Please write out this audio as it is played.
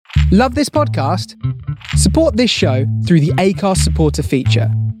Love this podcast? Support this show through the Acast supporter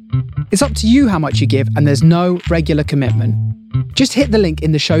feature. It's up to you how much you give, and there's no regular commitment. Just hit the link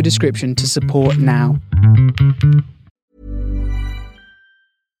in the show description to support now.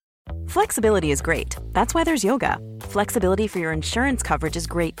 Flexibility is great. That's why there's yoga. Flexibility for your insurance coverage is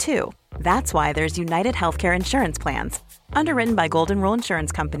great too. That's why there's United Healthcare Insurance Plans. Underwritten by Golden Rule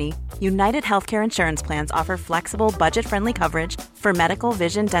Insurance Company, United Healthcare Insurance Plans offer flexible, budget-friendly coverage for medical,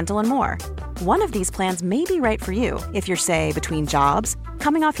 vision, dental, and more. One of these plans may be right for you if you're, say, between jobs,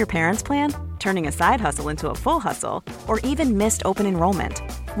 coming off your parents' plan, turning a side hustle into a full hustle, or even missed open enrollment.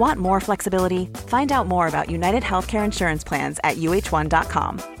 Want more flexibility? Find out more about United Healthcare Insurance Plans at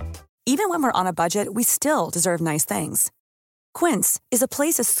uh1.com. Even when we're on a budget, we still deserve nice things. Quince is a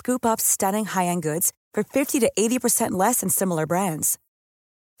place to scoop up stunning high-end goods for 50 to 80% less than similar brands.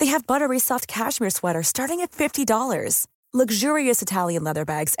 They have buttery soft cashmere sweaters starting at $50, luxurious Italian leather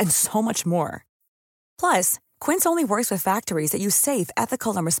bags, and so much more. Plus, Quince only works with factories that use safe,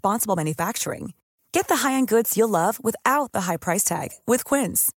 ethical, and responsible manufacturing. Get the high-end goods you'll love without the high price tag with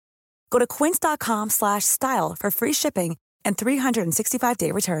Quince. Go to quince.com/style for free shipping and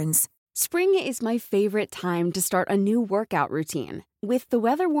 365-day returns. Spring is my favorite time to start a new workout routine. With the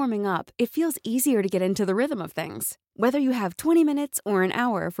weather warming up, it feels easier to get into the rhythm of things. Whether you have 20 minutes or an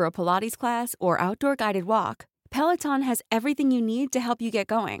hour for a Pilates class or outdoor guided walk, Peloton has everything you need to help you get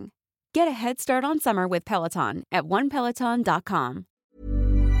going. Get a head start on summer with Peloton at onepeloton.com.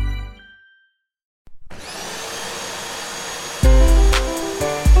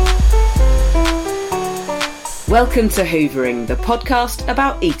 Welcome to Hoovering, the podcast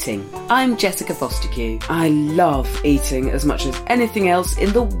about eating. I'm Jessica Fostekew. I love eating as much as anything else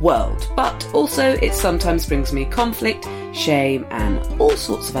in the world, but also it sometimes brings me conflict, shame, and all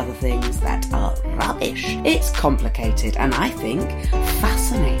sorts of other things that are rubbish. It's complicated and I think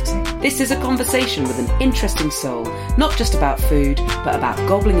fascinating. This is a conversation with an interesting soul, not just about food, but about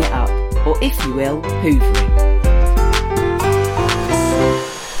gobbling it up, or if you will, hoovering.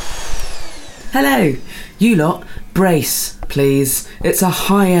 Hello, you lot, brace, please. It's a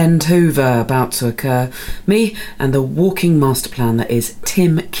high-end hoover about to occur. Me and the walking master plan that is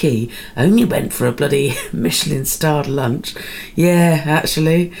Tim Key only went for a bloody Michelin-starred lunch. Yeah,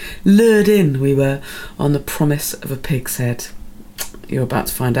 actually, lured in we were on the promise of a pig's head. You're about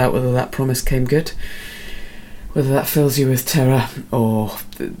to find out whether that promise came good, whether that fills you with terror or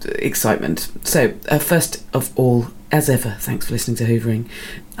excitement. So, first of all, as ever, thanks for listening to Hoovering.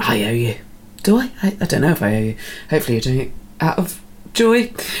 I owe you. Do I? I don't know if I owe you. Hopefully you're doing it out of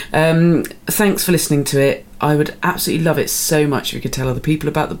joy. Thanks for listening to it. I would absolutely love it so much if you could tell other people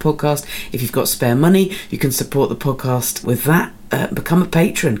about the podcast. If you've got spare money, you can support the podcast with that. Become a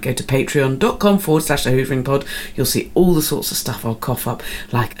patron. Go to patreon.com/hoovering-pod. You'll see all the sorts of stuff I'll cough up,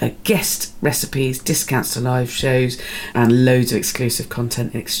 like guest recipes, discounts to live shows, and loads of exclusive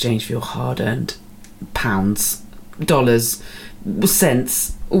content in exchange for your hard-earned pounds, dollars,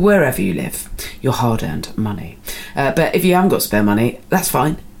 cents, wherever you live, your hard-earned money. But if you haven't got spare money, that's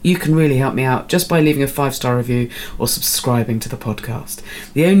fine. You can really help me out just by leaving a 5-star review or subscribing to the podcast.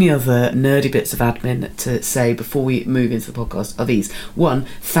 The only other nerdy bits of admin to say before we move into the podcast are these. 1,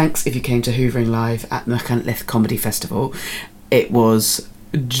 thanks if you came to Hoovering Live at the Machynlleth Comedy Festival. It was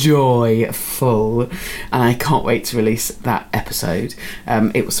joyful and I can't wait to release that episode.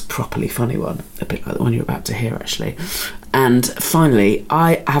 It was a properly funny one, a bit like the one you're about to hear actually. And finally,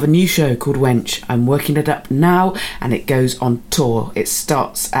 I have a new show called Wench. I'm working it up now and it goes on tour. It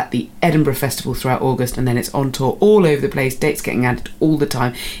starts at the Edinburgh Festival throughout August and then it's on tour all over the place. Dates getting added all the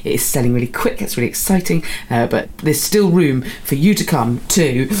time. It is selling really quick. It's really exciting. But there's still room for you to come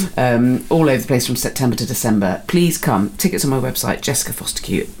to all over the place from September to December. Please come. Tickets on my website,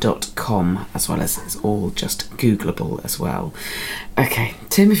 jessicafostekew.com, as well as it's all just Googleable as well. Okay,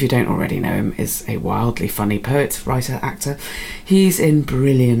 Tim, if you don't already know him, is a wildly funny poet, writer, actor. He's in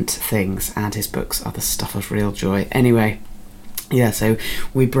brilliant things and his books are the stuff of real joy. Anyway, yeah, so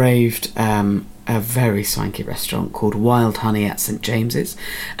we braved a very swanky restaurant called Wild Honey at St James's,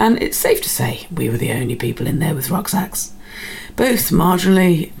 and it's safe to say we were the only people in there with rucksacks. Both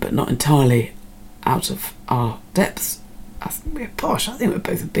marginally, but not entirely, out of our depths. I think we're posh. I think we're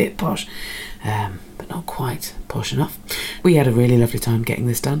both a bit posh, but not quite posh enough. We had a really lovely time getting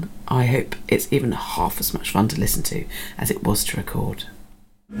this done. I hope it's even half as much fun to listen to as it was to record.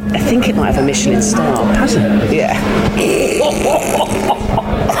 I think it might have a Michelin star. Has it? Yeah.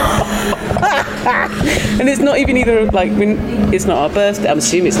 And it's not even it's not our birthday. I'm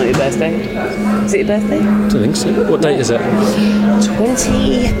assuming it's not your birthday. Is it your birthday? I don't think so. What date is it?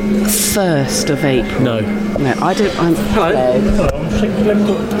 21st of April. No, I don't. Hello.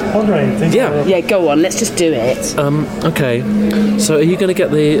 order anything? Yeah. Yeah, go on. Let's just do it. Okay. So are you going to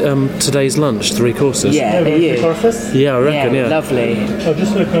get the today's lunch, 3 courses? Yeah, are The you? courses? Yeah, I reckon, yeah. Lovely. I'm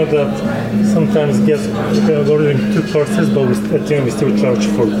just looking at that. Sometimes guests are ordering 2 courses, but at the end we still charge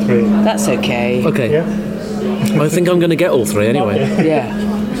for 3. That's okay. Okay. Yeah? I think I'm going to get all 3 anyway. Yeah.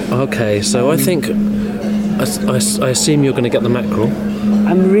 Okay, so I think... I assume you're going to get the mackerel.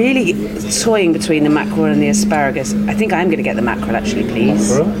 I'm really toying between the mackerel and the asparagus. I think I'm going to get the mackerel, actually,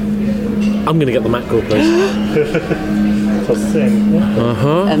 please. I'm going to get the mackerel, please. So same. Yeah?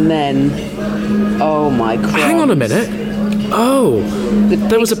 Uh-huh. And then... Oh, my God. Hang on a minute. Oh,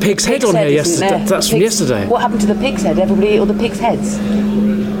 there was a pig's head on here yesterday. That's from yesterday. What happened to the pig's head? Everybody ate all the pig's heads?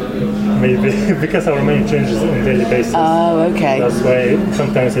 Maybe because our menu changes on a daily basis. Oh, okay. That's why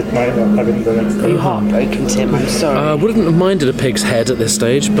sometimes it might not happen the next Are day. you heartbroken, Tim? I'm sorry. I wouldn't have minded a pig's head at this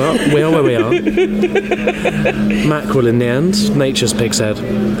stage, but we are where we are. Mackerel in the end, nature's pig's head.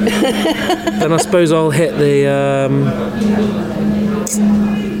 Then I suppose I'll hit the...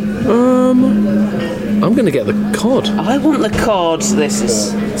 I'm going to get the cod. I want the cod. This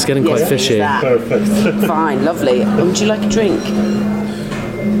is... It's getting quite fishy. that. Perfect. Fine, lovely. Would you like a drink?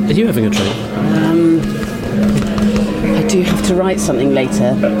 Are you having a drink? I do have to write something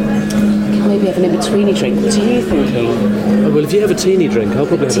later. Could maybe have an in-betweeny drink. What are you thinking? Oh, well, if you have a teeny drink, I'll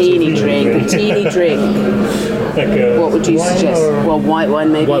probably have Teeny drink. A teeny drink. Like What would you wine suggest? or- Well, white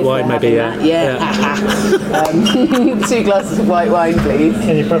wine maybe. White if wine they're maybe, having yeah. that. 2 glasses of white wine, please.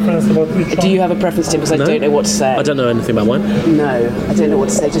 Any preference about which one? Do you have a preference, Tim? Because I No. don't know what to say. I don't know anything about wine. No, I don't know what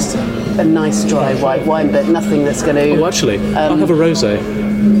to say. Just a nice dry white wine, but nothing that's going to... Oh, actually, I'll have a rosé.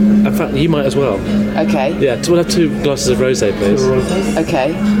 In fact, you might as well. Okay, Yeah, we'll have 2 glasses of rosé, please. Roses?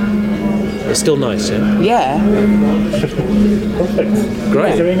 okay. It's still nice, yeah? Yeah. Perfect. Is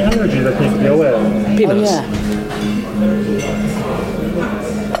Great. there any allergy that needs to be aware of? Oh, Peanuts. yeah.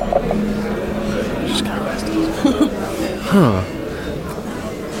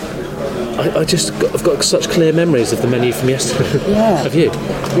 I've got such clear memories of the menu from yesterday. Yeah. Have you?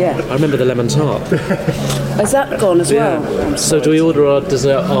 Yeah. I remember the lemon tart. Has that gone as well? So do we order our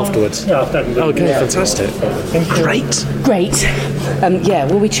dessert afterwards? Yeah, after Okay, fantastic. Thank you. Great. Yeah,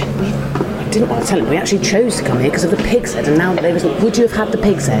 well, we didn't want to tell him. We actually chose to come here because of the pig's head, and now there isn't. Would you have had the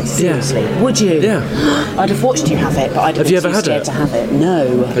pig's head? Seriously? Would you? Yeah. I'd have watched you have it, but I'd have you been ever too had scared it? to have it.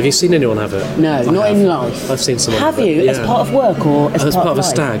 No. Have you seen anyone have it? No, not in life. I've seen someone Have have it. you? As Yeah. part of work or as part of a life?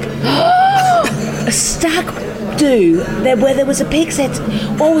 stag. A stag do where there was a pig's head,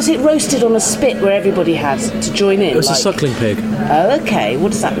 or was it roasted on a spit where everybody had to join in? It was a suckling pig. Oh, okay.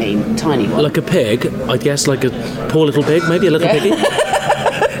 What does that mean? Tiny one. Like a pig, I guess, like a poor little pig, maybe a little piggy.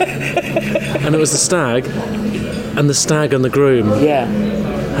 And it was the stag, and the stag and the groom Yeah.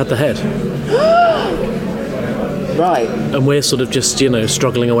 had the head. Right. And we're sort of just,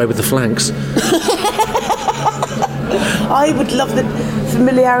 struggling away with the flanks. I would love the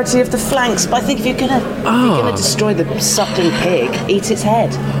familiarity of the flanks, but I think if you're gonna destroy the suckling pig, eat its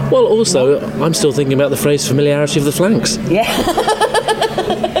head. Well, also, I'm still thinking about the phrase familiarity of the flanks. Yeah.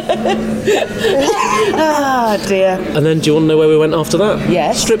 Ah, dear. And then, do you want to know where we went after that?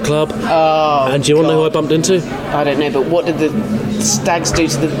 Yes. Strip club. Oh. And do you want to know who I bumped into? I don't know, but what did the stags do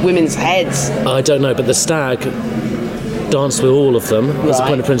to the women's heads? I don't know, but the stag danced with all of them. As a Right.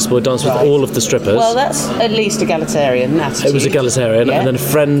 point of principle, it danced with Right. all of the strippers. Well, that's at least egalitarian attitude. It was egalitarian, Yeah. and then a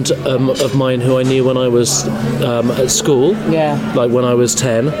friend of mine who I knew when I was at school, Yeah. like when I was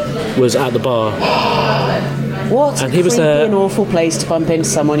 10, was at the bar. What And a he was creepy there- and awful place to bump into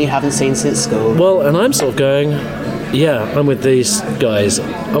someone you haven't seen since school. Well, and I'm sort of going, yeah, I'm with these guys.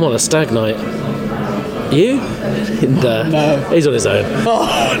 I'm on a stag night. You? No. He's on his own.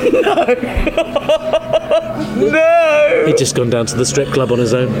 No! He'd just gone down to the strip club on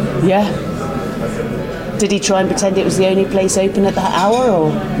his own. Yeah. Did he try and pretend it was the only place open at that hour,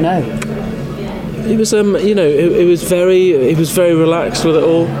 or no? He was, he was very relaxed with it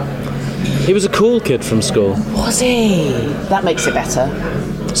all. He was a cool kid from school. Was he? That makes it better.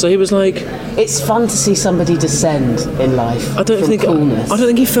 So he was like, It's fun to see somebody descend in life. I don't from coolness. I don't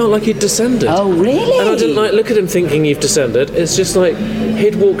think he felt like he'd descended. Oh, really? And I didn't look at him thinking you've descended. It's just like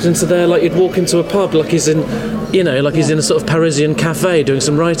he'd walked into there like you'd walk into a pub, like he's in, he's in a sort of Parisian cafe doing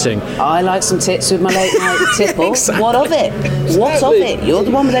some writing. I like some tits with my late night tipple. Exactly. What of it? What of it? You're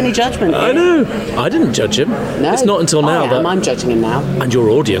the one with any judgment. I here. know. I didn't judge him. No. It's not until now that. I'm judging him now. And your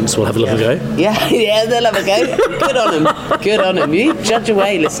audience will have a little go. Yeah, they'll have a go. Good on him. Good on him. You judge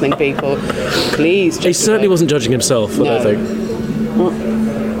away, listening people. Please. He certainly wasn't judging himself, I don't think.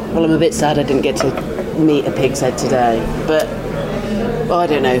 Well, I'm a bit sad I didn't get to meet a pig's head today. But, I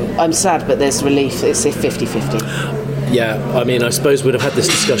don't know. I'm sad, but there's relief. It's a 50-50. Yeah, I mean, I suppose we'd have had this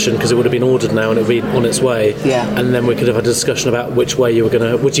discussion because it would have been ordered now and it would be on its way. Yeah. And then we could have had a discussion about which way you were going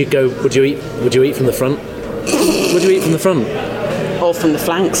to... Would you eat from the front? Would you eat from the front? Or from the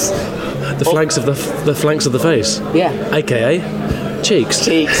flanks? The flanks of the flanks of the face? Yeah. AKA cheeks.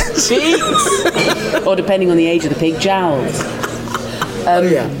 Cheeks. Or depending on the age of the pig, jowls.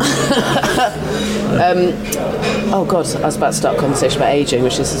 Oh God, I was about to start a conversation about ageing,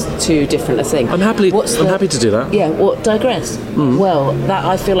 which is too different a thing. I'm happy to do that. Yeah, digress. Well,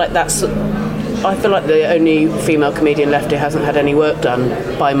 I feel like the only female comedian left who hasn't had any work done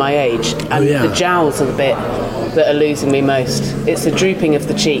by my age, and the jowls are the bit that are losing me most. It's the drooping of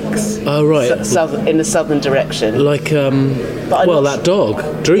the cheeks. Oh right, in the southern direction. Like that dog,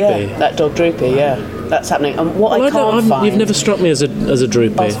 Droopy. Yeah, that dog Droopy. Yeah. That's happening. And I can't find... You've never struck me as a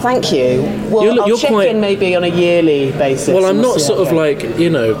droopy. Oh, thank you. Well, I'll check in maybe on a yearly basis. Well, I'm not sort of trying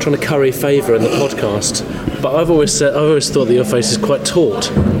to curry favour in the podcast, but I've always thought that your face is quite taut.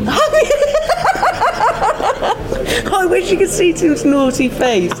 I wish you could see Tim's naughty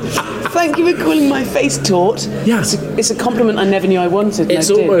face. Thank you for calling my face taut. Yeah. It's a compliment I never knew I wanted. It's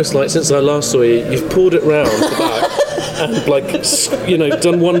almost like since I last saw you, you've pulled it round the back and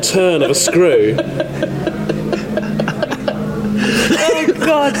done one turn of a screw.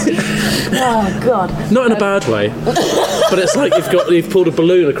 Oh God. Not in a bad way, but it's like you've pulled a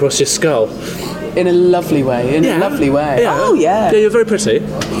balloon across your skull. In a lovely way. A lovely way. Yeah. Oh yeah. Yeah, you're very pretty.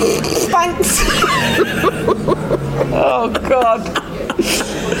 Thanks. Oh God.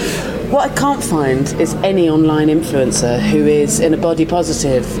 What I can't find is any online influencer who is, in a body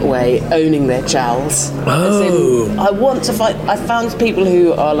positive way, owning their jowls. Oh. I found people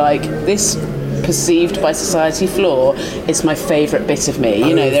who are like, this perceived by society flaw is my favourite bit of me.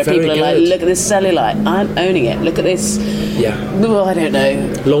 You know, there are people who are like, look at this cellulite, I'm owning it. Look at this. Yeah. Well, I don't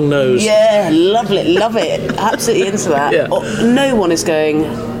know. Long nose. Yeah, love it. Absolutely into that. Yeah. No one is going,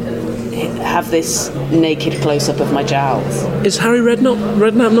 have this naked close-up of my jowls. Is Harry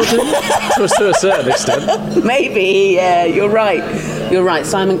Redknapp not doing it? To a certain extent. Maybe, yeah, you're right.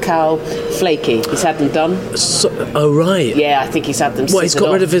 Simon Cowell, flaky. He's had them done. Oh right. Yeah, I think he's had them. What? He's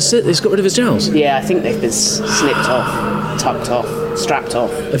got rid of his jowls. Yeah, I think they've been snipped off, tucked off, strapped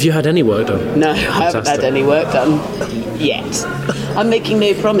off. Have you had any work done? No, I haven't had any work done yet. I'm making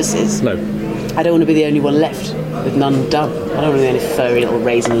no promises. No. I don't want to be the only one left with none done. I don't want to be the only furry little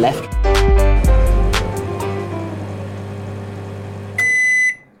raisin left.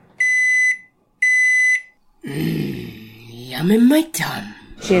 Yum in my tum.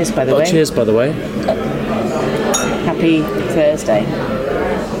 Cheers, by the way. Cheers, by the way. Happy Thursday.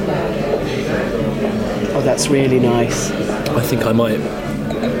 Oh, that's really nice. I think I might.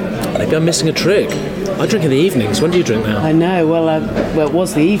 Maybe I'm missing a trick. I drink in the evenings. When do you drink now? I know. Well, it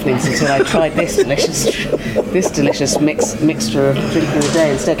was the evenings until I tried this delicious mixture of drinking the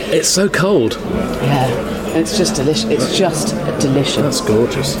day instead. It's so cold. Yeah, it's just delicious. It's just delicious. That's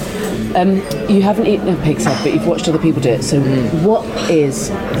gorgeous. You haven't eaten a pig's head, but you've watched other people do it. So, what is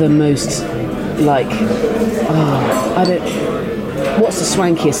the most what's the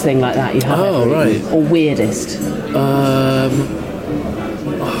swankiest thing like that you have ever eaten? Right. Or weirdest?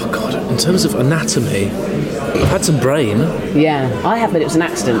 In terms of anatomy, I've had some brain. Yeah, I have, but it was an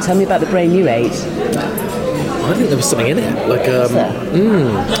accident. Tell me about the brain you ate. I think there was something in it. Like,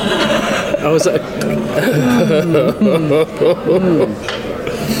 I was at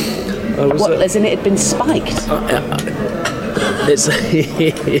as in it had been spiked? It's I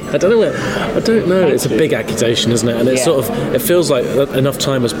don't know. It's a big accusation, isn't it? And it's sort of, it feels like enough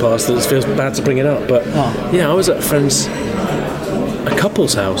time has passed that it feels bad to bring it up. But I was at a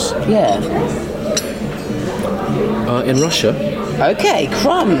couple's house. Yeah. In Russia. Okay,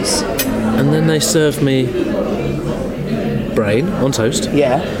 crumbs. And then they served me brain on toast.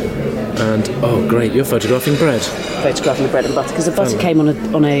 Yeah. And great, you're photographing bread. Photographing the bread and butter, because the butter came on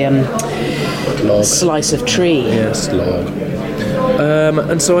a slice of tree. Yes, log.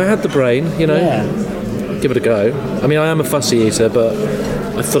 And so I had the brain, give it a go. I mean, I am a fussy eater, but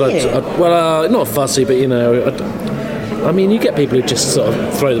I thought not fussy, but I mean, you get people who just sort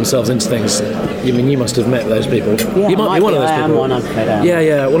of throw themselves into things. You mean, you must have met those people. Yeah, you might be one of those people. I am one, I've met out.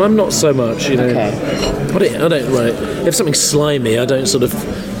 Yeah. Well, I'm not so much, Okay. I don't right. If something's slimy, I don't sort of,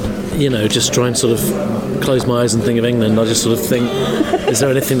 just try and sort of close my eyes and think of England. I just sort of think, is there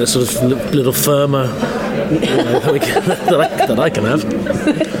anything that's sort of a little firmer that I can have?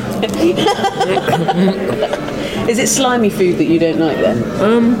 Is it slimy food that you don't like then?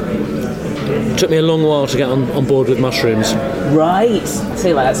 It took me a long while to get on board with mushrooms. Right. I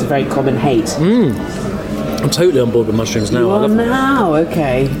feel like that's a very common hate. I'm totally on board with mushrooms now. You are now,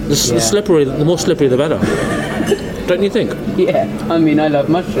 okay. The more slippery the better. Don't you think? Yeah, I mean, I love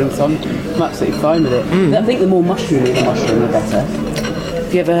mushrooms, so I'm absolutely fine with it. I think the more mushroomy the mushroom, the better.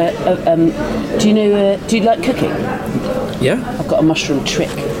 Have you ever, do you like cooking? Yeah. I've got a mushroom trick.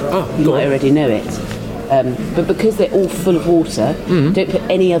 Oh, You go might on. already know it. But because they're all full of water, don't put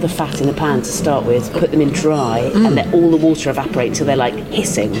any other fat in the pan to start with. Put them in dry and let all the water evaporate until they're like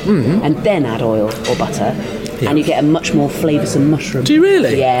hissing. And then add oil or butter. Yeah. And you get a much more flavoursome mushroom. Do you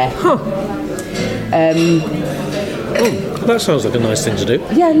really? Yeah. Huh. That sounds like a nice thing to do.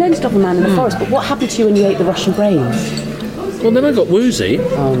 Yeah, I learned Stop a Man in the Forest, but what happened to you when you ate the Russian brains? Well, then I got woozy,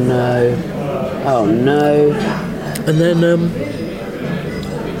 Oh no. Oh no. and then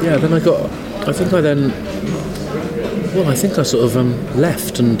then I got. I think I sort of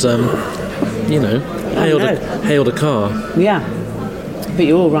left and hailed a car. Yeah. But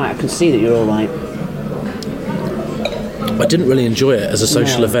you're all right. I can see that you're all right. I didn't really enjoy it as a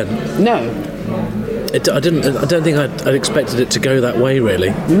social event. No. I don't think I'd expected it to go that way,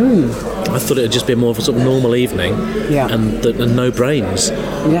 really. I thought it would just be more of a sort of normal evening. Yeah. And no brains.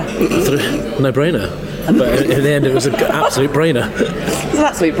 Yeah. No brainer. But in the end, it was an absolute brainer. It's an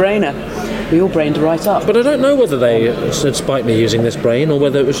absolute brainer. We all brained right up. But I don't know whether they should spite me using this brain or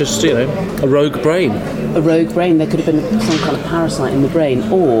whether it was just, a rogue brain. A rogue brain, there could have been some kind of parasite in the brain,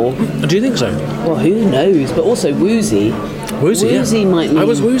 or... Do you think so? Well, who knows? But also woozy. Woozy, might mean... I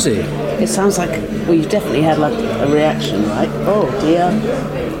was woozy. It sounds like... Well, you've definitely had, like, a reaction, right? Oh, dear.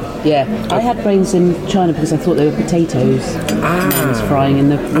 Yeah. I had brains in China because I thought they were potatoes. I was frying in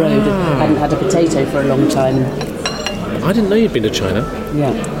the road. I hadn't had a potato for a long time. I didn't know you'd been to China.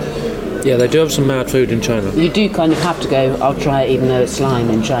 Yeah. Yeah, they do have some mad food in China. You do kind of have to go, I'll try it even though it's slime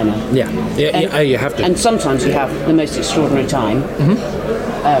in China. Yeah, you have to. And sometimes you have the most extraordinary time.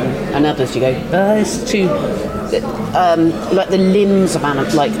 And others you go, it's too... like the limbs of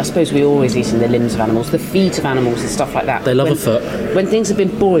animals, like I suppose we always eat in the limbs of animals, the feet of animals and stuff like that. They love a foot. When things have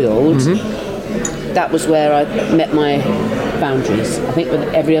been boiled, that was where I met my boundaries. I think with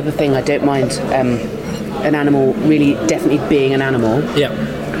every other thing I don't mind an animal really definitely being an animal.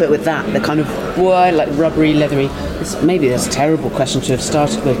 Yeah. But with that, the kind of like rubbery, leathery. Maybe that's a terrible question to have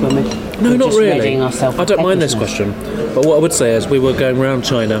started with when we're not just really. readying ourselves. I don't mind this question, but what I would say is we were going around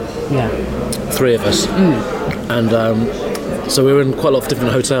China. Yeah. 3 of us, and so we were in quite a lot of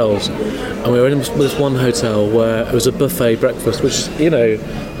different hotels, and we were in this one hotel where it was a buffet breakfast, which in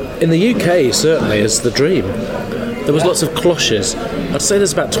the UK certainly is the dream. There was lots of cloches. I'd say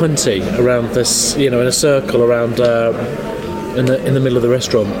there's about 20 around this, in a circle around. In the middle of the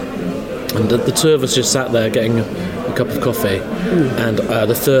restaurant, and the 2 of us just sat there getting a cup of coffee, and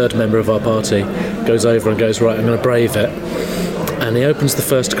the 3rd member of our party goes over and goes, right, I'm going to brave it, and he opens the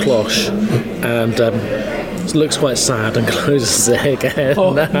first cloche and looks quite sad and closes it again.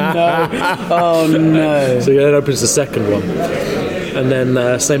 Oh no! Oh no! So he then opens the second one, and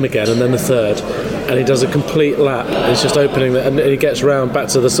then same again, and then the 3rd, and he does a complete lap. He's just opening it, and he gets round back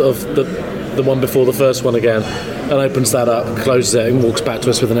to the sort of the one before the first one again, and opens that up, closes it, and walks back to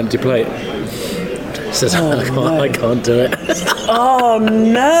us with an empty plate. He says, I can't do it. Oh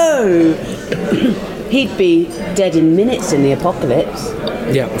no! He'd be dead in minutes in the apocalypse.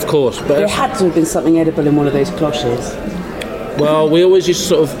 Yeah, of course. But There had to have been something edible in one of those cloches. well, we always used to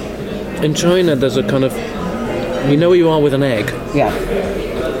sort of... In China, there's a kind of... You know where you are with an egg, Yeah.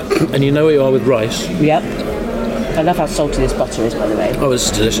 and you know where you are with rice. Yep. I love how salty this butter is, by the way. Oh,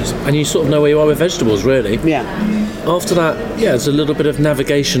 it's delicious. And you sort of know where you are with vegetables, really. Yeah. After that, there's a little bit of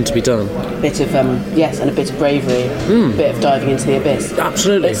navigation to be done. Bit of yes, and a bit of bravery. Bit of diving into the abyss.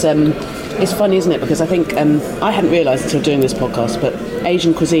 Absolutely. It's funny, isn't it? Because I think I hadn't realised until doing this podcast, but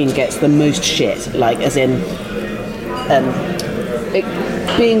Asian cuisine gets the most shit. Like, as in,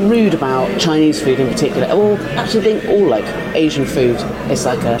 being rude about Chinese food in particular, or actually being all like Asian food, it's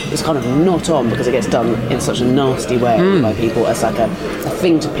kind of not on because it gets done in such a nasty way by people as like a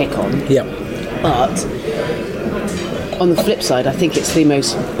thing to pick on. Yeah. But on the flip side, I think it's the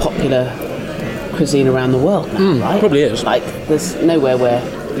most popular cuisine around the world now, right? Probably is. Like, there's nowhere where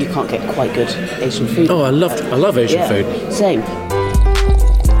you can't get quite good Asian food. Oh, I love Asian food. Same.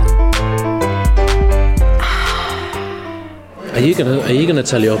 Are you gonna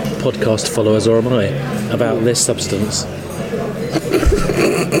tell your podcast followers, or am I, about this substance?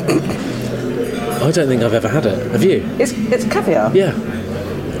 I don't think I've ever had it. Have you? It's caviar. Yeah.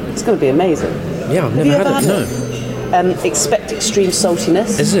 It's going to be amazing. Yeah, I've Have never you had ever it. had No. Expect extreme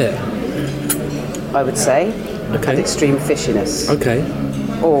saltiness. Is it? I would say. Okay. And extreme fishiness. Okay.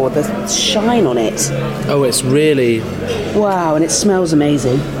 Or the shine on it. Oh, it's really. Wow, and it smells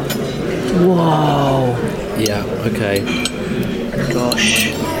amazing. Whoa. Yeah. Okay.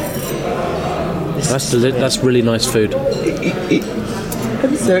 Gosh. This That's really nice food.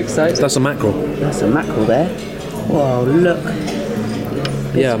 I'm so excited. That's a mackerel. That's a mackerel there. Whoa, look.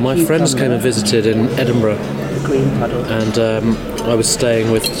 Yeah, my friends came and visited in Edinburgh. The green puddle. And I was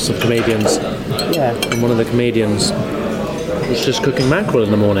staying with some comedians. Yeah. And one of the comedians was just cooking mackerel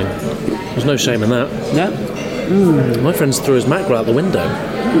in the morning. There's no shame in that. No. My friends threw his mackerel out the window.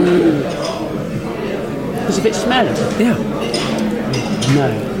 Was it a bit smelly? Yeah. No.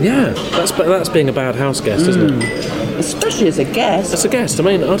 Yeah. That's being a bad house guest, isn't it? Especially as a guest. As a guest, I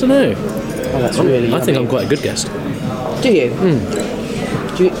mean, I don't know. Oh, that's really I think yummy. I'm quite a good guest. Do you?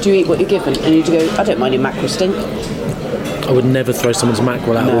 Do you eat what you're given? And you go, I don't mind your mackerel stink. I would never throw someone's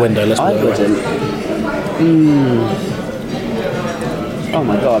mackerel out the window, let's put it that way. wouldn't. Oh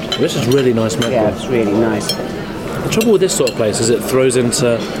my god. This is really nice mackerel. Yeah, it's really nice. The trouble with this sort of place is it throws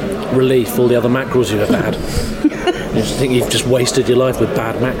into relief all the other mackerels you've ever had. You think you've just wasted your life with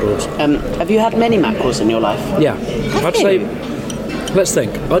bad mackerels. Have you had many mackerels in your life? Yeah. I'd say, let's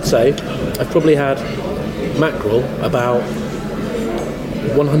think. I'd say I've probably had mackerel about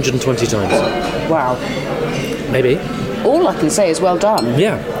 120 times. Wow. Maybe. All I can say is well done.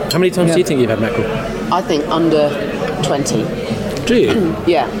 Yeah. How many times do you think you've had mackerel? I think under 20. Do you?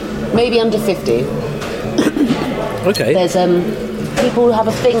 Yeah. Maybe under 50. Okay. There's people have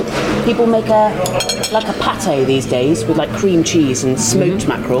a thing. People make a pate these days with like cream cheese and smoked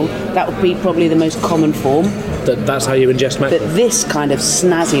mackerel. That would be probably the most common form. That's how you ingest mackerel. But this kind of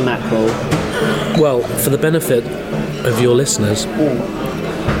snazzy mackerel. Well, for the benefit of your listeners,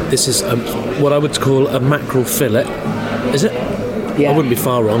 this is what I would call a mackerel fillet. Is it? Yeah. I wouldn't be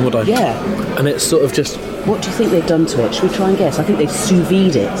far wrong, would I? Yeah. And it's sort of just. What do you think they've done to it? Should we try and guess? I think they've sous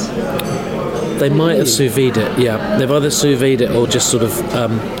vide it. They might have sous vide it, yeah. They've either sous vide it or just sort of,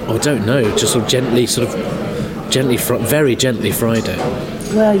 I don't know, just sort of very gently fried it.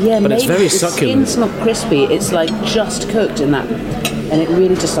 Well, yeah, but maybe it's very the succulent. skin's not crispy. It's like just cooked in that, and it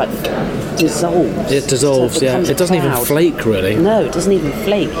really just like dissolves. It dissolves, So yeah. becomes It doesn't even cloud. flake, really. No, it doesn't even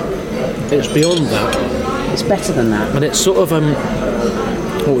flake. It's beyond that. It's better than that. And it's sort of,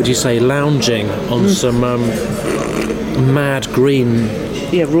 what would you say, lounging on some mad green.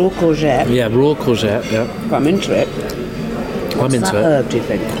 Yeah, raw courgette. Yeah, raw courgette, yeah. I'm into it. I'm into that it. herb, do you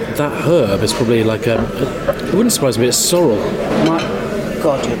think? That herb is probably like it wouldn't surprise me, it's sorrel. My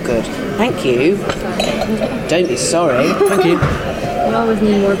God, you're good. Thank you. Don't be sorry. Thank you. We always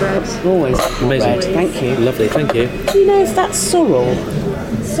need more bread. Always more Amazing. bread. Thank you. Lovely, thank you. Do you know if that's sorrel?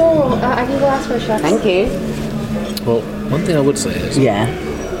 So, I can go ask for a chef. Thank you. Well, one thing I would say is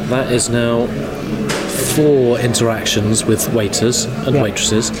that is now 4 interactions with waiters and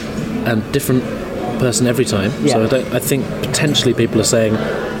waitresses and different person every time. Yeah. So I think potentially people are saying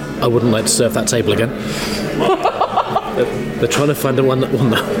I wouldn't like to serve that table again. They're trying to find the one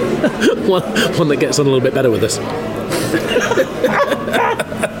that gets on a little bit better with us.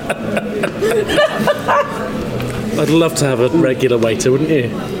 I'd love to have a regular waiter, wouldn't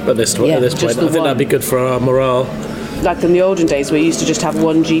you? At this point, I think that'd be good for our morale. Like in the olden days, we used to just have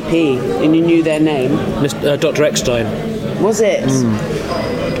one GP, and you knew their name. Dr. Eckstein. Was it?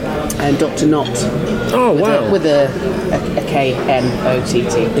 And Dr. Knott. Oh, wow. With a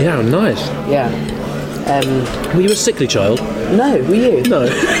K-N-O-T-T. Yeah, nice. Yeah. Were you a sickly child? No, were you? No.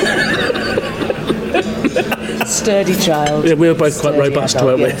 Sturdy child. Yeah, we were both quite robust,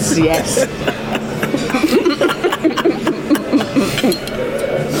 weren't we? Yes, yes.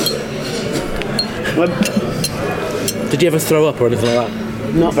 Did you ever throw up or anything like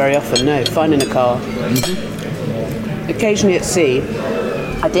that? Not very often, no. Fine in a car. Occasionally at sea.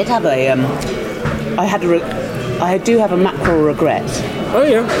 I did have I do have a mackerel regret. Oh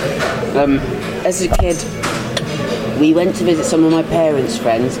yeah. As a kid, we went to visit some of my parents'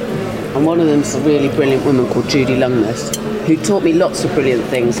 friends, and one of them's a really brilliant woman called Judy Lungness, who taught me lots of brilliant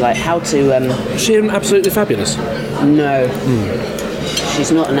things, like how to. Is she absolutely fabulous? No,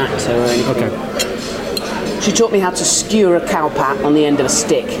 she's not an actor or anything. Okay. She taught me how to skewer a cowpat on the end of a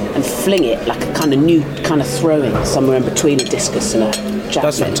stick and fling it like a kind of new kind of throwing somewhere in between a discus and a javelin.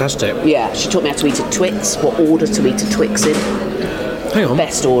 That's fantastic. Yeah, she taught me how to eat a Twix, what order to eat a Twix in. Hang on.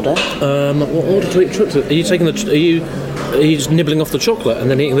 Best order. What order to eat Twix? Are you taking Are you just nibbling off the chocolate and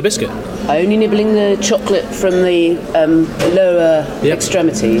then eating the biscuit? Only nibbling the chocolate from the lower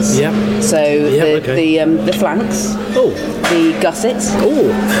extremities. Yep. So the flanks. Oh. The gussets.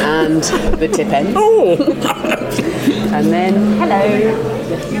 Oh. And the tip end. Oh. And then hello.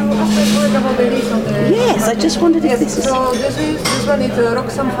 You asked about the list of the... Yes, I just wondered if this is... So this one is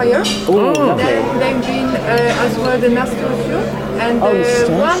Rocks on Fire. Oh, lovely. Then they've been as well the Nasty Refuse. And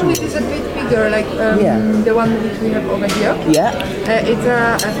one which is a bit bigger, like the one which we have over here. Yeah. It's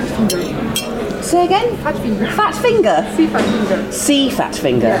a fish finger. Say again? Fat finger. Fat finger? Sea fat finger. Sea fat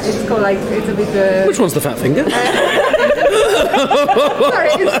finger. Yeah, it's called like, it's a bit... Which one's the fat finger? Sorry,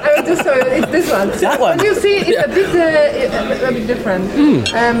 it's this one. That one? When you see, it's a bit different.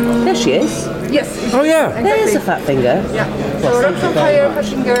 There she is. Yes. Oh, yeah. Exactly. There's a fat finger. Yeah. So rocks on fire, fat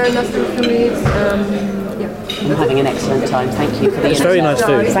finger, nasty few minutes. Yeah. I'm having an excellent time. Thank you for the It's very nice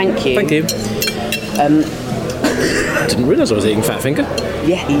food. Thank you. Thank you. I didn't realise I was eating fat finger.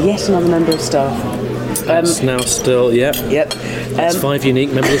 Yeah, yet another member of staff. It's now still, yep. Yep. That's 5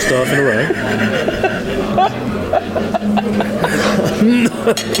 unique members of staff in a row.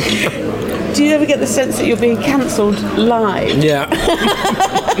 Do you ever get the sense that you're being cancelled live? Yeah.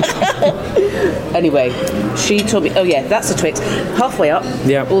 Anyway, she told me, oh yeah, that's a Twix. Halfway up,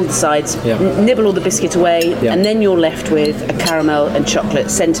 Yeah. all the sides, Yeah. nibble all the biscuit away, Yeah. and then you're left with a caramel and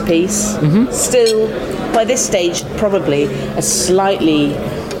chocolate centrepiece. Mm-hmm. Still, by this stage, probably a slightly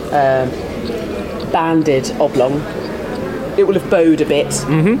banded oblong. It will have bowed a bit.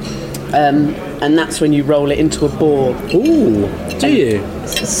 Mm-hmm. And that's when you roll it into a ball. Ooh, do you?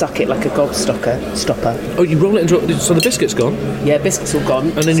 Suck it like a gobstopper. Oh, you roll it into so the biscuit's gone? Yeah, biscuit's all gone.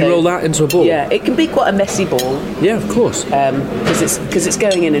 And then you roll that into a ball? Yeah, it can be quite a messy ball. Yeah, of course. Because it's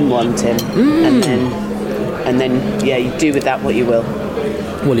going in one, Tim. And then yeah, you do with that what you will.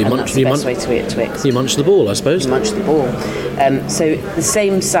 Well, you And munch. that's the best way to eat a Twix. You munch the ball, I suppose. You munch the ball. So the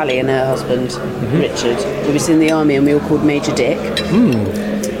same Sally and her husband, Richard, who was in the army and we all called Major Dick,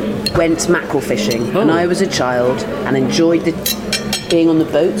 went mackerel fishing. And I was a child and enjoyed being on the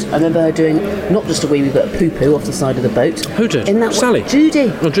boat. I remember her doing not just a wee but a poo-poo off the side of the boat. Who did? In that Sally?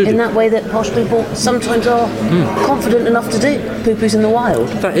 Judy. Oh, Judy. In that way that posh people sometimes are confident enough to do. Poo-poos in the wild.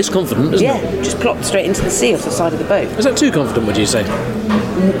 That is confident, isn't it? Yeah, just plop straight into the sea off the side of the boat. Is that too confident, would you say?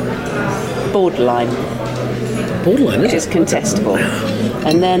 Borderline. Borderline, Which is is it? contestable.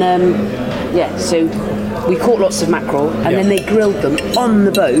 And then, so we caught lots of mackerel and then they grilled them on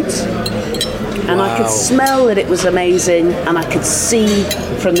the boat. And I could smell that it was amazing and I could see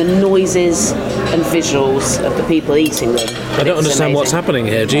from the noises and visuals of the people eating them. I don't understand what's happening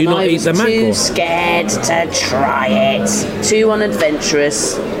here. Do you not eat the mackerel? I was too scared to try it. Too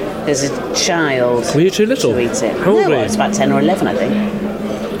unadventurous as a child. Were you too little? To eat it. How old were I you? was about 10 or 11, I think.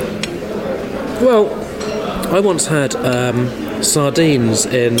 Well, I once had sardines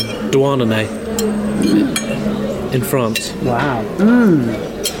in Douarnenez in France. Wow.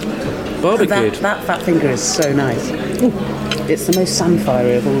 Barbecued. That fat finger is so nice. Ooh. It's the most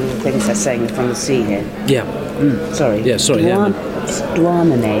sunfire of all the things they're saying from the sea here. Yeah. Sorry. Yeah, sorry.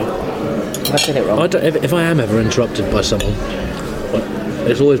 Douarnenez. Have I said it wrong? If I am ever interrupted by someone, well,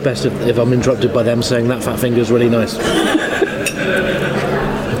 it's always best if I'm interrupted by them saying that fat finger's really nice.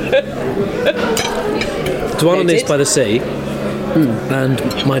 Douarnenez by the sea, and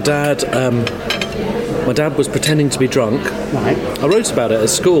my dad was pretending to be drunk. Right. I wrote about it at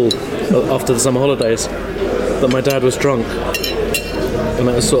school after the summer holidays, that my dad was drunk. And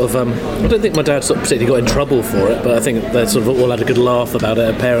that was sort of, I don't think my dad sort of particularly got in trouble for it, but I think they sort of all had a good laugh about it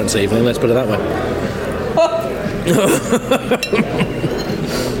at parents' evening, let's put it that way.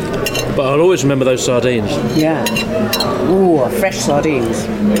 But I'll always remember those sardines. Yeah. Ooh, fresh sardines.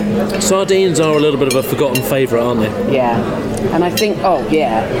 Sardines are a little bit of a forgotten favourite, aren't they? Yeah. And I think, all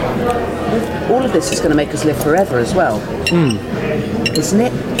of this is going to make us live forever as well. Isn't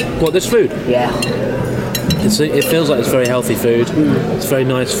it? What, this food? Yeah. It feels like it's very healthy food. It's very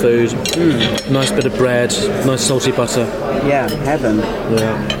nice food. Nice bit of bread, nice salty butter. Yeah, heaven.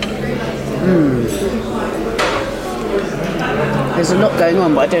 Yeah. There's a lot going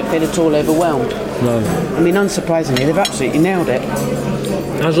on, but I don't feel at all overwhelmed. No. I mean, unsurprisingly, they've absolutely nailed it.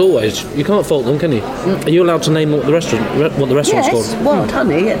 As always, you can't fault them, can you? Are you allowed to name what the restaurant's called? Yes, Wild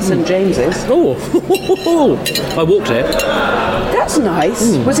Honey at St James's. Oh, I walked it. That's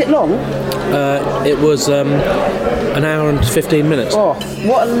nice. Was it long? It was an hour and 15 minutes. Oh,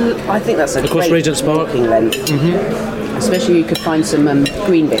 I think that's a Across great Regent's Park. walking length. Especially you could find some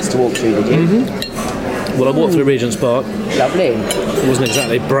green bits to walk through, did you? Well, I walked through Regent's Park. Lovely. It wasn't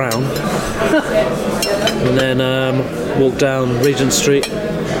exactly brown. And then walked down Regent Street,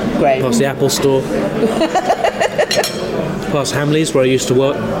 Great. past the Apple store, past Hamleys, where I used to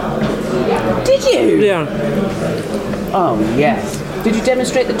work. Did you? Yeah. Oh, yes. Did you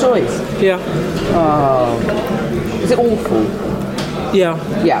demonstrate the toys? Yeah. Oh. Is it awful? Yeah.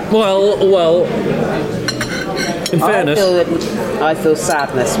 Yeah. Well. In fairness, I feel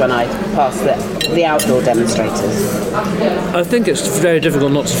sadness when I pass the outdoor demonstrators. I think it's very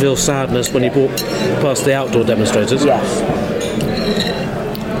difficult not to feel sadness when you walk past the outdoor demonstrators. Yes.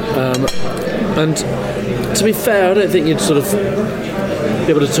 And to be fair, I don't think you'd sort of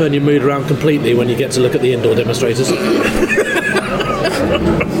be able to turn your mood around completely when you get to look at the indoor demonstrators.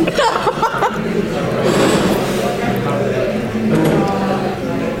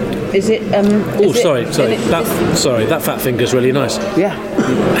 Is it? Sorry. That fat finger's really nice. Yeah.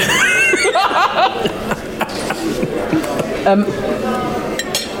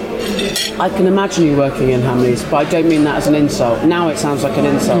 I can imagine you working in Hamleys, but I don't mean that as an insult. Now it sounds like an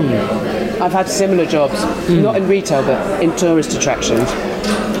insult. I've had similar jobs, not in retail, but in tourist attractions.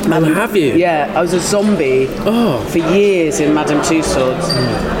 Have you? Yeah, I was a zombie for years in Madame Tussauds.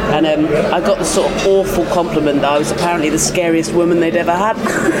 And I got the sort of awful compliment that I was apparently the scariest woman they'd ever had.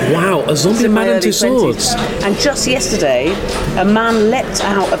 Wow, a zombie in Madame Tussauds. And just yesterday, a man leapt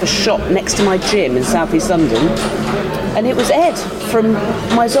out of a shop next to my gym in South East London. And it was Ed from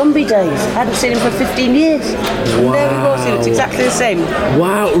my zombie days. I hadn't seen him for 15 years. Wow. And there he was, he looked exactly the same.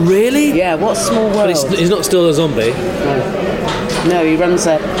 Wow, really? Yeah, what a small world. But he's not still a zombie? No, he runs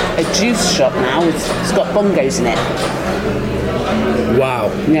a juice shop now. It's got bongos in it. Wow.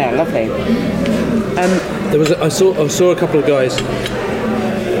 Yeah, lovely. I saw a couple of guys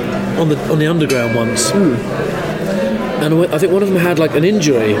on the underground once, and I think one of them had like an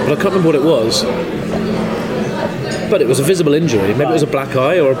injury, but I can't remember what it was. But it was a visible injury. Maybe it was a black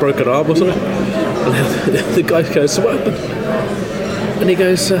eye or a broken arm or something. And the guy goes, "So what happened?" And he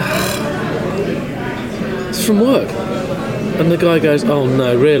goes, "It's from work." And the guy goes, "Oh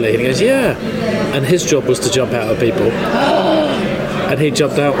no, really?" And he goes, "Yeah." And his job was to jump out at people. And he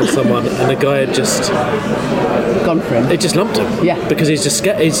jumped out on someone, and the guy had just gone for him. It just lumped him. Yeah. Because he's just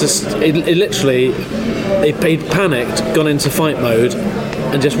scared. He panicked, gone into fight mode,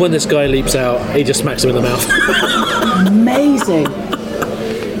 and just when this guy leaps out, he just smacks him in the mouth. Amazing.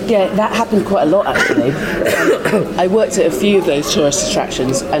 Yeah, that happened quite a lot actually. I worked at a few of those tourist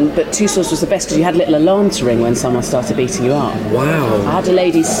attractions, but Tussauds was the best because you had a little alarm to ring when someone started beating you up. Wow. I had a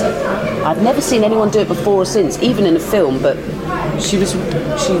lady, I'd never seen anyone do it before or since, even in a film, but she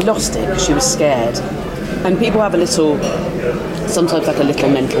lost it because she was scared. And people have sometimes like a little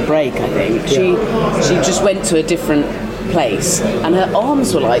mental break, I think. She just went to a different place and her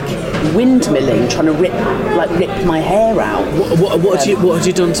arms were like windmilling, trying to rip my hair out. What had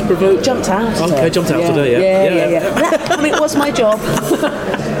you done to provoke? Jumped out. Okay, jumped out today. Yeah. I mean, it was my job.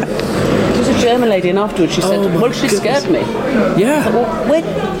 It was a German lady, and afterwards she said, "Well, she scared me." Yeah. Well, when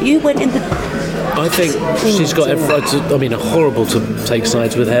you went in the. I think she's got horrible to take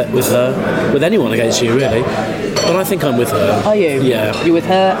sides with anyone against you, really. But I think I'm with her. Are you? Yeah. You're with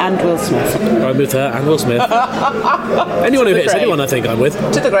her and Will Smith. I'm with her and Will Smith. Anyone who hits anyone, I think I'm with.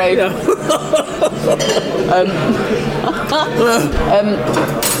 To the grave. Yeah.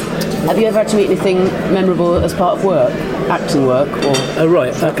 Have you ever had to meet anything memorable as part of work? Acting work? Or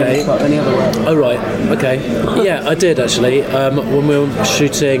okay. Part of any other work? Oh, right, okay. Yeah, I did actually. When we were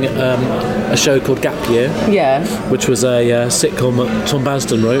shooting a show called Gap Year. Yeah. Which was a sitcom that Tom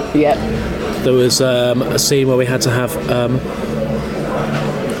Basden wrote. Yeah. There was a scene where we had to have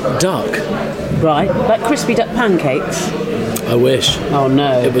duck. Right, like crispy duck pancakes? I wish. Oh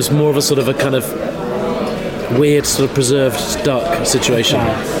no. It was more of a sort of a kind of weird sort of preserved duck situation.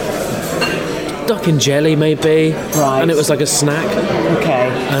 Okay. Duck in jelly maybe. Right. And it was like a snack. Okay.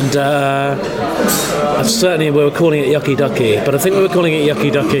 And certainly we were calling it Yucky Ducky, but I think we were calling it Yucky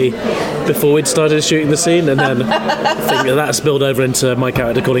Ducky before we'd started shooting the scene, and then I think that spilled over into my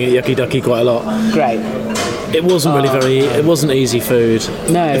character calling it Yucky Ducky quite a lot. Great. It wasn't really it wasn't easy food.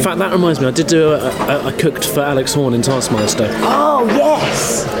 No. In fact, that reminds me, I did do I cooked for Alex Horne in Taskmaster. Oh,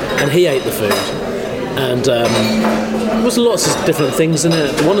 yes! And he ate the food. And there was lots of different things in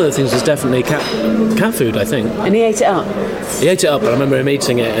it. One of the things was definitely cat food, I think. And he ate it up? He ate it up, and I remember him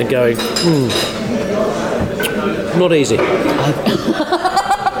eating it and going, not easy.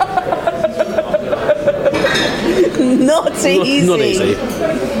 Not easy. Not easy.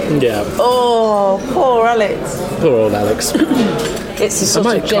 Yeah. Oh, poor Alex. Poor old Alex. It's a sort I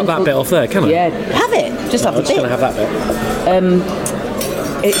might cut that bit off there, can I? Yeah, have it. Just have a bit. I'm just going to have that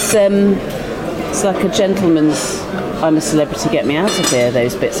bit. It's like a gentleman's I'm a celebrity, get me out of here,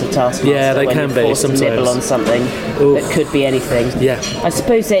 those bits of Taskmaster. Yeah, they can be sometimes. To nibble on something that could be anything. Yeah. I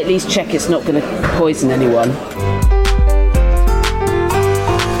suppose they at least check it's not going to poison anyone.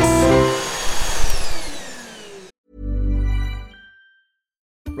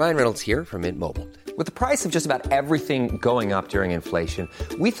 Ryan Reynolds here from Mint Mobile. With the price of just about everything going up during inflation,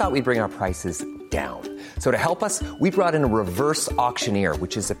 we thought we'd bring our prices down. So to help us, we brought in a reverse auctioneer,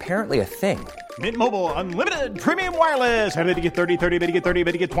 which is apparently a thing. Mint Mobile Unlimited Premium Wireless. How to get 30, 30, bit to get 30,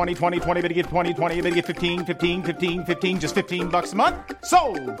 bit to get 20, 20, 20, bit to get 20, 20, bit to get 15, 15, 15, 15, just $15 a month?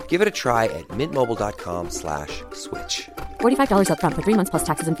 Sold! Give it a try at mintmobile.com/switch. $45 up front for 3 months plus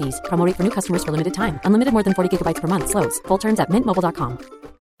taxes and fees. Promo rate for new customers for limited time. Unlimited more than 40 gigabytes per month. Slows full terms at mintmobile.com.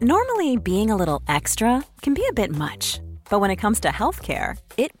 Normally, being a little extra can be a bit much. But when it comes to healthcare,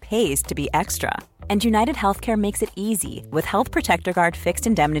 it pays to be extra. And United Healthcare makes it easy with Health Protector Guard fixed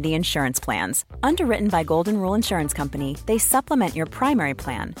indemnity insurance plans. Underwritten by Golden Rule Insurance Company, they supplement your primary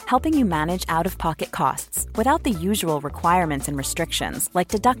plan, helping you manage out-of-pocket costs without the usual requirements and restrictions like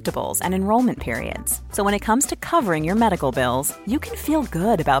deductibles and enrollment periods. So when it comes to covering your medical bills, you can feel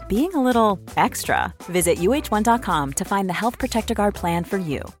good about being a little extra. Visit uh1.com to find the Health Protector Guard plan for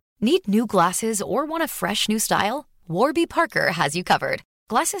you. Need new glasses or want a fresh new style? Warby Parker has you covered.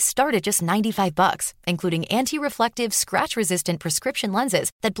 Glasses start at just $95, including anti-reflective, scratch-resistant prescription lenses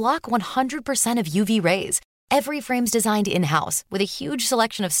that block 100% of UV rays. Every frame's designed in-house with a huge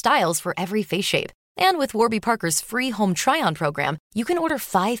selection of styles for every face shape. And with Warby Parker's free home try-on program, you can order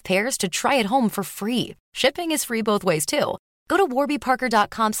 5 pairs to try at home for free. Shipping is free both ways, too. Go to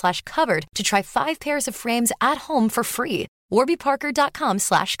warbyparker.com/covered to try 5 pairs of frames at home for free.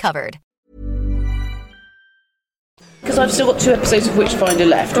 warbyparker.com/covered. Because I've still got 2 episodes of Witchfinder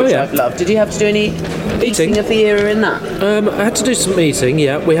left, which I've loved. Did you have to do any eating of the era in that? I had to do some eating.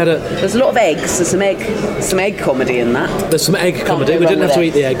 Yeah, There's a lot of eggs. There's some egg comedy in that. There's some egg comedy. We didn't have to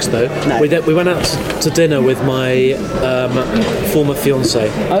eat the eggs though. No. We went out to dinner with my former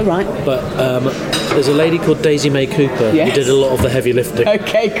fiance. Oh right. But there's a lady called Daisy May Cooper who did a lot of the heavy lifting.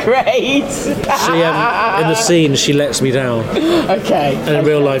 Okay, great. She in the scene she lets me down. Okay. And in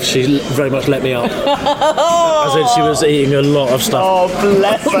real life she very much let me up. As in she was eating a lot of stuff. Oh,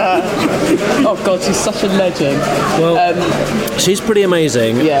 bless her. Oh, God, she's such a legend. Well, she's pretty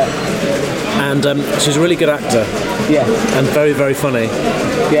amazing. Yeah. And she's a really good actor. Yeah. And very, very funny.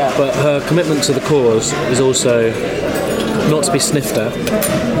 Yeah. But her commitment to the cause is also not to be sniffed at.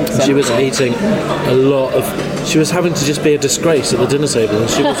 She was eating a lot of... She was having to just be a disgrace at the dinner table, and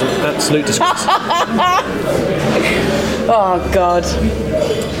she was an absolute disgrace. Oh, God.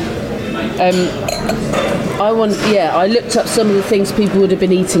 I looked up some of the things people would have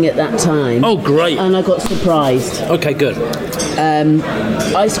been eating at that time. Oh, great. And I got surprised. Okay, good.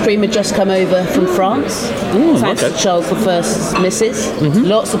 Ice cream had just come over from France. Thanks to Charles I's missus. Mm-hmm.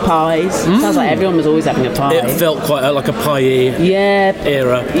 Lots of pies. Sounds like everyone was always having a pie. It felt quite like a pie-y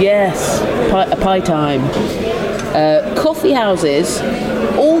era. Yes, pie time. Coffee houses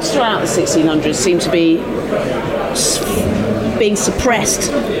all throughout the 1600s seem to be being suppressed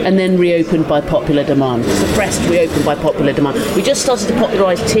and then reopened by popular demand. Suppressed, reopened by popular demand. We just started to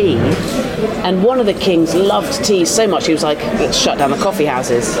popularise tea, and one of the kings loved tea so much he was like, let's shut down the coffee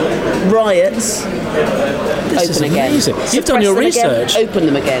houses. Riots. This is amazing. You've done your research. Open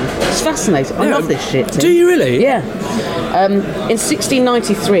them again. It's fascinating. I love this shit. Do you really? Yeah. In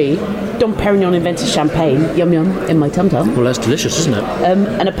 1693, Dom Perignon invented champagne, yum yum, in my tum-tum. Well, that's delicious, isn't it?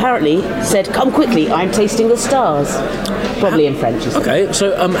 And apparently said, come quickly, I'm tasting the stars. Probably in French. Okay,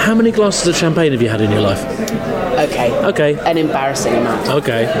 so how many glasses of champagne have you had in your life? Okay. An embarrassing amount.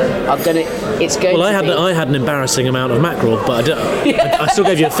 Okay. It's going well, to I had an embarrassing amount of mackerel, but I still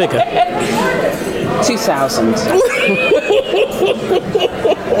gave you a figure. 2,000.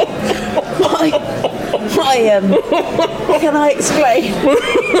 Can I explain?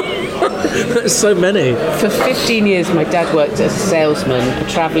 That's so many. For 15 years, my dad worked as a salesman, a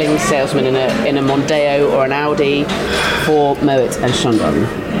travelling salesman in a Mondeo or an Audi for Moet and Chandon.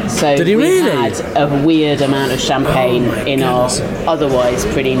 So did he really? had a weird amount of champagne in our otherwise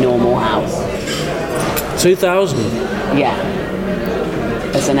pretty normal house. 2,000? Yeah.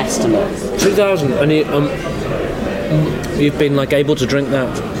 As an estimate. 2,000, and you've been able to drink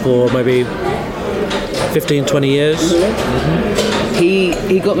that for maybe 15, 20 years? Mm-hmm.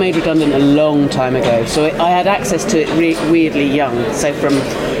 He got made redundant a long time ago, so I had access to it weirdly young. So from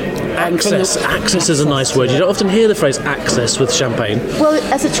access is a nice word. You don't often hear the phrase access with champagne. Well,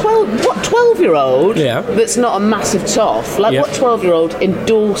 as a 12-year-old that's not a massive toff, what 12-year-old in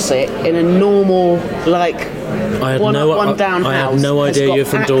Dorset in a normal I had no idea you're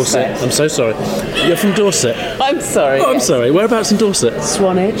from Dorset. I'm so sorry. You're from Dorset? I'm sorry. Oh, I'm sorry. Whereabouts in Dorset?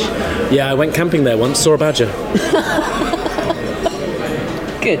 Swanage. Yeah, I went camping there once, saw a badger.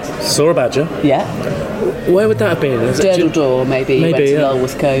 Good. Saw a badger? Yeah. Where would that have been? Durdle Door, maybe. Went to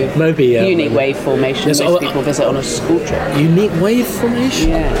Lulworth Cove. Maybe, yeah. Unique wave formation. Most people visit on a school trip. Unique wave formation?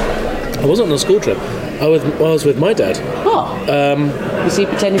 Yeah. I wasn't on a school trip. I was with my dad. Oh. Was he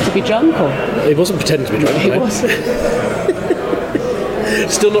pretending to be drunk, or? He wasn't pretending to be drunk. He no. wasn't.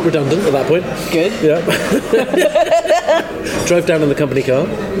 Still not redundant at that point. Good. Yeah. Drove down in the company car.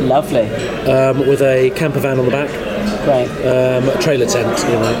 Lovely. With a camper van on the back. Great. A trailer tent,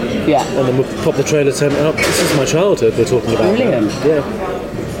 you know. Yeah. And then we'll pop the trailer tent up. This is my childhood we're talking about. Brilliant. Yeah.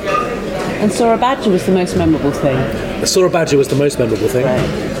 And saw a badger was the most memorable thing. I saw a badger was the most memorable thing. Right.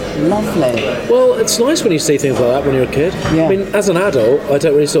 Lovely. Well, it's nice when you see things like that when you're a kid. Yeah. I mean, as an adult, I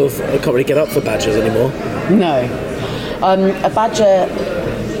can't really get up for badgers anymore. No. A badger,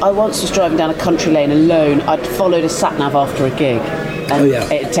 I once was driving down a country lane alone. I'd followed a sat-nav after a gig. And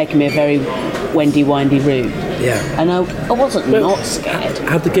it had taken me a very windy route. Yeah. And I wasn't not scared.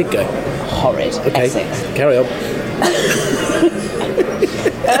 How'd the gig go? Horrid. Okay. Essex. Carry on.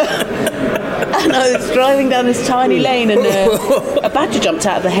 And I was driving down this tiny lane and a badger jumped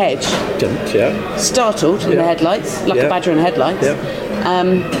out of the hedge. Jumped, yeah. Startled in the headlights, like a badger in the headlights. Yeah.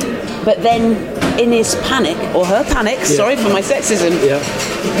 But then in his panic, or her panic, sorry for my sexism,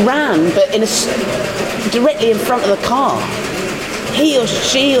 ran, but directly in front of the car. He or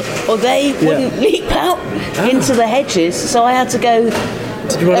she or they wouldn't leap out into the hedges, so I had to go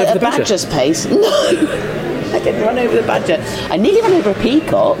Did you run over at the a badger's pace. No, I didn't run over the badger. I nearly ran over a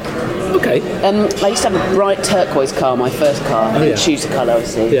peacock. Okay. I used to have a bright turquoise car, my first car. I didn't choose the colour,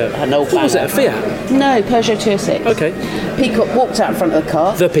 obviously. Yeah. An old What was it, banger. a Fiat? No, Peugeot 206. Okay. Peacock walked out in front of the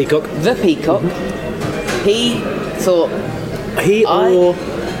car. The peacock. He thought...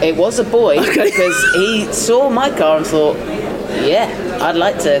 It was a boy, because he saw my car and thought, yeah, I'd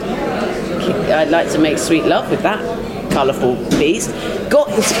like to make sweet love with that colourful beast. Got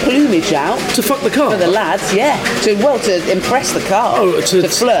his plumage out to fuck the car for the lads, to impress the car, to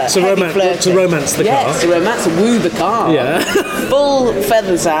flirt, to romance the car, to romance, to woo the car, full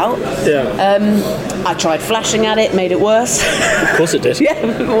feathers out. I tried flashing at it, made it worse. Of course it did.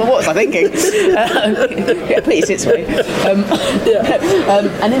 Well, what was I thinking? Please, it's me.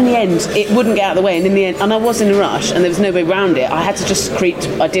 And in the end, it wouldn't get out of the way. And in the end, and I was in a rush, and there was no way around it. I had to just creep.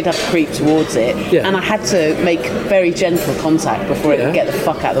 I did have to creep towards it, and I had to make very gentle contact before it could get the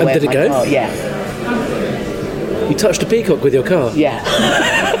fuck out of the way. And did it go? Car. Yeah. You touched a peacock with your car. Yeah.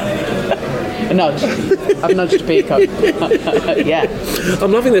 A nudge. I've nudged a peacock. Yeah.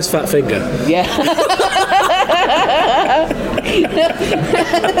 I'm loving this fat finger. Yeah.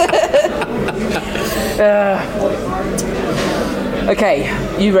 Okay,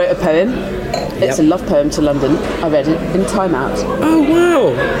 you wrote a poem. It's a love poem to London. I read it in Time Out. Oh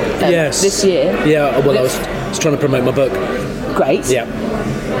wow! Yes. This year. Yeah. Well, I was trying to promote my book. Great. Yeah.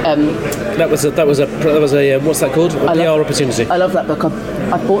 That was a what's that called? A PR opportunity. I love that book.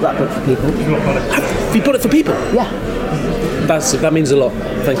 I bought that book for people. Have you bought it for people? Yeah. That means a lot.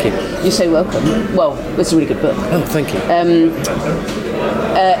 Thank you. You're so welcome. Well, it's a really good book. Oh, thank you.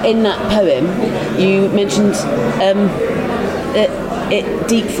 In that poem, you mentioned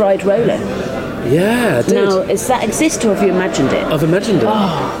deep fried roller. Yeah, I did. Now, does that exist, or have you imagined it? I've imagined it.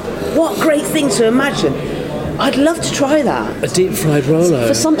 Oh, what great thing to imagine! I'd love to try that. A deep fried roller.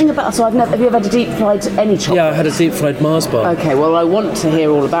 For something about... So have you ever had a deep fried any chocolate? Yeah, I had a deep fried Mars bar. Okay, well, I want to hear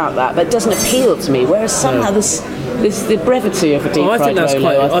all about that, but it doesn't appeal to me. Whereas somehow the brevity of a deep fried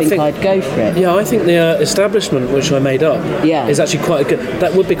roller, I think I'd go for it. Yeah, I think the establishment which I made up is actually quite a good...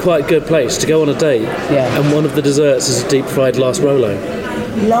 That would be quite a good place to go on a date. Yeah. And one of the desserts is a deep fried last Rolo.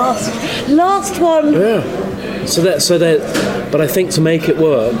 Last one. Yeah. But I think to make it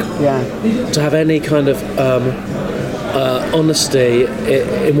work, to have any kind of honesty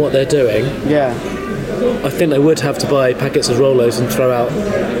in what they're doing, I think they would have to buy packets of Rolos and throw out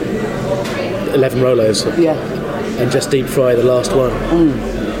 11 Rolos, and just deep fry the last one.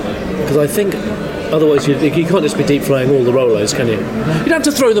 Because I think otherwise you can't just be deep frying all the Rolos, can you? You'd have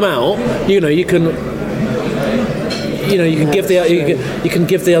to throw them out. You can give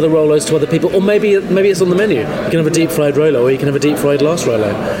the other Rolos to other people, or maybe it's on the menu. You can have a deep fried Rolo, or you can have a deep fried last Rolo,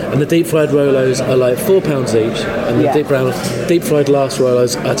 and the deep fried Rolos are like £4 each, and the deep fried last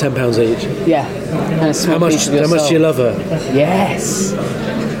Rolos are £10 each. Yeah. And how much do you love her? Yes.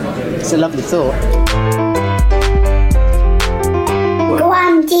 It's a lovely thought.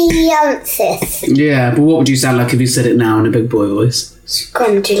 Grandiose. Yeah, but what would you sound like if you said it now in a big boy voice?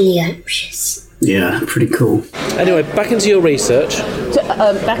 Scrumdiddlyumptious. Yeah, pretty cool. Anyway, back into your research.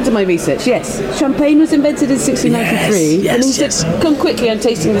 Back to my research, yes. Champagne was invented in 1693. Yes, and he said, come quickly, I'm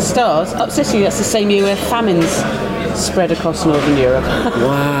tasting the stars. Upsettingly, that's the same year where famines spread across Northern Europe.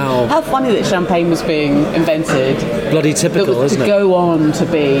 Wow. How funny that champagne was being invented. Bloody typical, isn't it? To go on to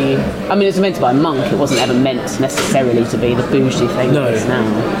be... I mean, it was invented by a monk. It wasn't ever meant necessarily to be the bougie thing it is now.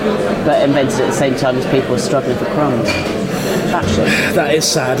 But invented at the same time as people were struggling for crumbs. That is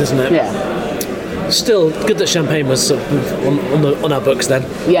sad, isn't it? Yeah. Still, good that champagne was on our books then.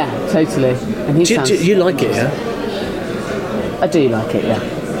 Yeah, totally. And do you like it, yeah? I do like it, yeah.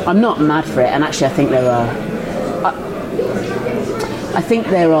 I'm not mad for it, and actually I think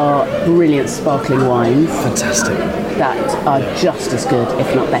there are brilliant sparkling wines. Fantastic. That are just as good,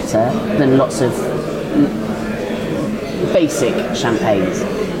 if not better, than lots of basic champagnes.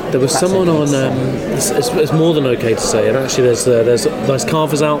 There was someone on. It's more than okay to say, and actually, there's nice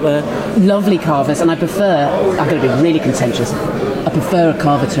carvers out there. Lovely carvers, and I prefer. I'm going to be really contentious. I prefer a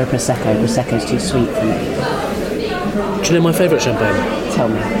carver to a prosecco. Prosecco's too sweet for me. Do you know my favourite champagne? Tell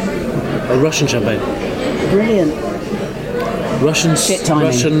me. A Russian champagne. Brilliant. Russian. Shit timing.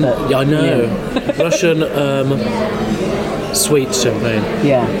 Russian. Yeah, I know. Yeah. Russian sweet champagne.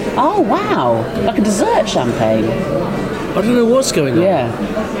 Yeah. Oh wow! Like a dessert champagne. I don't know what's going on. Yeah.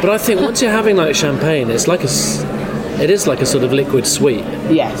 But I think once you're having like champagne, it is like a sort of liquid sweet.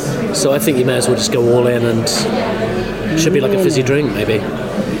 Yes. So I think you may as well just go all in, and it should be like a fizzy drink, maybe.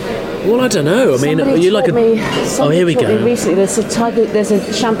 Well, I don't know. I mean, you like a... Oh, here we go. Recently, there's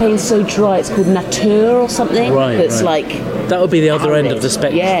a champagne so dry it's called Nature or something. Right. That's like... That would be the other end of the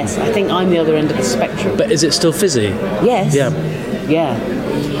spectrum. Yes, I think I'm the other end of the spectrum. But is it still fizzy? Yes. Yeah. Yeah.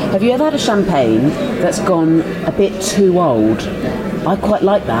 Have you ever had a champagne that's gone a bit too old? I quite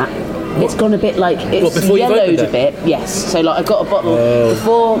like that. It's gone a bit like it's yellowed a bit. Yes. So like I got a bottle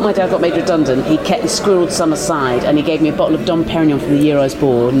before my dad got made redundant. He squirreled some aside, and he gave me a bottle of Dom Perignon from the year I was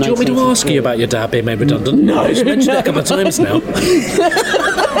born. Do you want me to ask you about your dad being made redundant? No, you've mentioned it a couple of times now.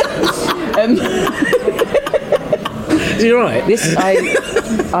 You're right.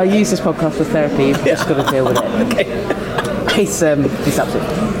 I use this podcast for therapy. You've just got to deal with it. Okay. It's absolute.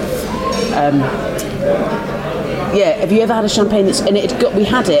 Yeah, have you ever had a champagne we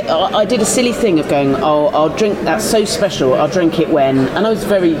had it, I did a silly thing of going, I'll drink, that's so special, I'll drink it when, and I was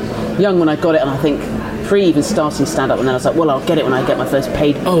very young when I got it, and I think pre-even starting stand-up, and then I was like, well, I'll get it when I get my first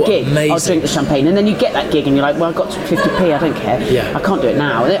paid gig. Amazing. I'll drink the champagne, and then you get that gig, and you're like, well, I got 50p, I don't care. Yeah. I can't do it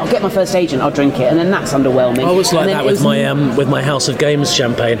now. And then I'll get my first agent, I'll drink it, and then that's underwhelming. I was like that with my House of Games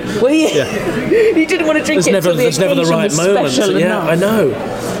champagne. Were you? Yeah. You didn't want to drink it until there's never the right moment. Yeah, I know.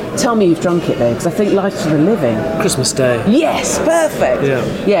 Tell me you've drunk it though, because I think life's for the living. Christmas Day. Yes, perfect. Yeah.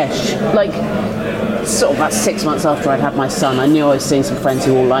 Yeah, like sort of about 6 months after I'd had my son, I knew I was seeing some friends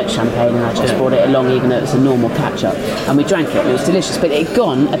who all liked champagne, and I just brought it along, even though it was a normal catch-up. And we drank it, and it was delicious, but it had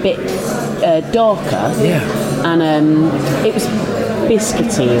gone a bit darker. Yeah. And it was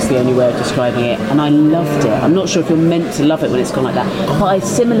biscuity is the only way of describing it, and I loved it. I'm not sure if you're meant to love it when it's gone like that, but I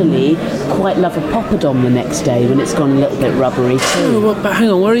similarly quite love a poppadom the next day when it's gone a little bit rubbery too. Oh, well, but hang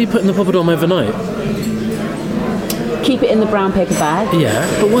on, where are you putting the poppadom overnight? Keep it in the brown paper bag. Yeah,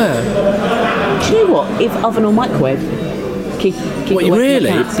 but where? Do you know what? If oven or microwave. Keep what, it away really?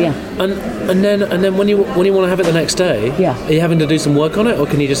 from the cats, yeah. And then when you want to have it the next day, yeah. Are you having to do some work on it, or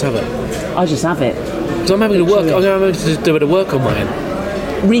can you just have it? I just have it. So I'm having to work. I'm having to do a bit of work on mine.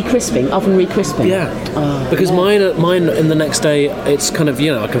 Re-crisping, oven re-crisping. Yeah, because mine in the next day, it's kind of,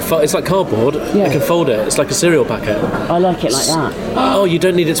 I can it's like cardboard. Yeah. I can fold it. It's like a cereal packet. I like it like that. Oh, you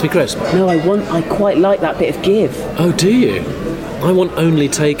don't need it to be crisp. No, I quite like that bit of give. Oh, do you? I want only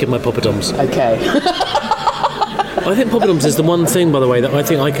take in my poppadoms. Okay. I think poppadoms is the one thing, by the way, that I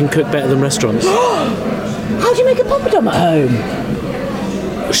think I can cook better than restaurants. How do you make a poppadom at home?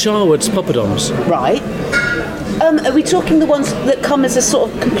 Sharwood's poppadoms. Right. Are we talking the ones that come as a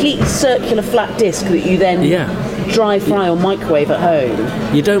sort of complete circular flat disc that you then dry fry or microwave at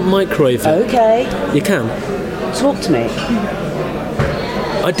home? You don't microwave it. Okay. You can. Talk to me.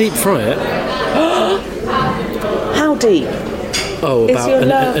 I deep fry it. How deep? Oh,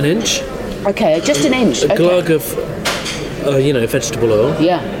 about an inch. Okay, just an inch. A glug of, vegetable oil.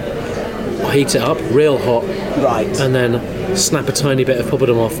 Yeah. I heat it up real hot. Right. And then snap a tiny bit of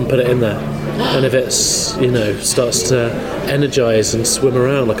poppadom off and put it in there. And if it's, starts to energise and swim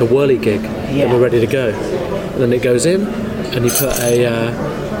around like a whirligig, then we're ready to go. And then it goes in, and you put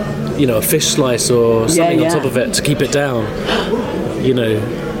a fish slice or something on top of it to keep it down.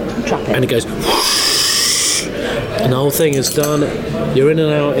 Trap it. And it goes, and the whole thing is done. You're in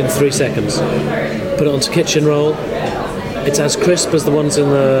and out in 3 seconds. Put it onto kitchen roll, It's as crisp as the ones in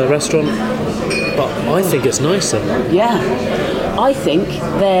the restaurant, but I think it's nicer. Yeah. I think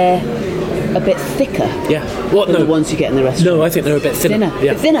they're a bit thicker. Yeah. What? Than No. the ones you get in the restaurant. No, I think they're a bit thinner. Thinner.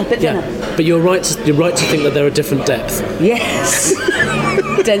 Yeah. Bit thinner. But you're right to think that they're a different depth. Yes.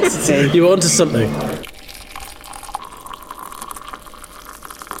 Density. You're onto something.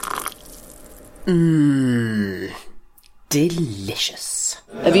 Delicious.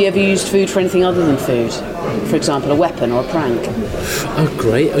 Have you ever used food for anything other than food? For example, a weapon or a prank? Oh,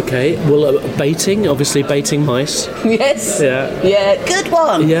 great. Okay. Well, baiting. Obviously, baiting mice. Yes. Yeah. Yeah, good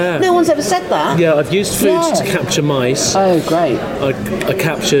one. Yeah. No one's ever said that. Yeah, I've used food to capture mice. Oh, great. I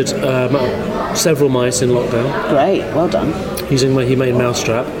captured several mice in lockdown. Great. Well done. Using my Humane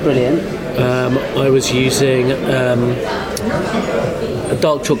Mousetrap. Brilliant. I was using a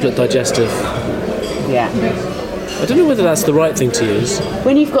dark chocolate digestive. Yeah. I don't know whether that's the right thing to use.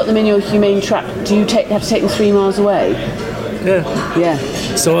 When you've got them in your humane trap, do you have to take them 3 miles away? Yeah. Yeah.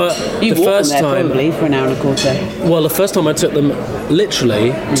 So you the walk first them there time, probably for an hour and a quarter. well, the first time I took them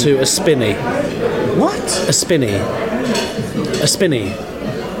literally to a spinny. What? A spinny.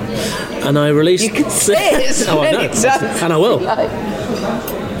 And I released. You can say it oh, I know. many times. And I will.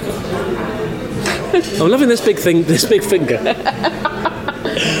 I'm loving this big thing. This big finger.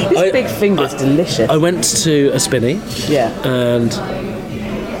 This big finger's delicious. I went to a spinny. Yeah. And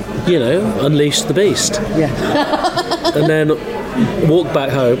unleashed the beast. Yeah. And then walked back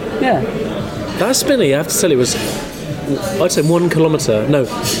home. Yeah. That spinny, I have to tell you, was, I'd say 1 kilometre. No,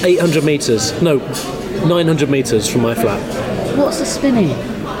 800 metres. No, 900 metres from my flat. What's a spinny?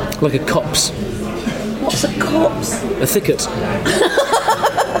 Like a copse. What's a copse? A thicket.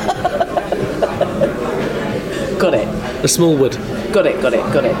 Got it. A small wood. Got it.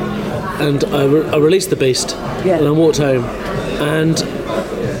 And I released the beast. Yeah. And I walked home. And,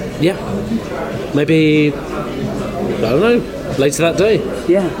 yeah, maybe, I don't know, later that day.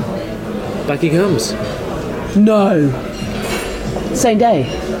 Yeah. Back he comes. No. Same day.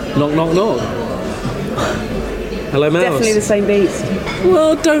 Knock, knock, knock. Hello, mouse. Definitely the same beast.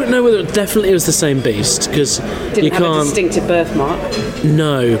 Well, I don't know whether it definitely was the same beast, because you Didn't have can't. a distinctive birthmark.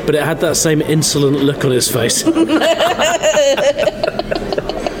 No, but it had that same insolent look on its face.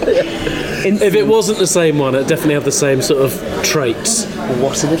 If it wasn't the same one, it definitely had the same sort of traits.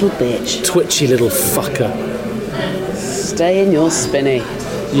 What a little bitch. Twitchy little fucker. Stay in your spinny.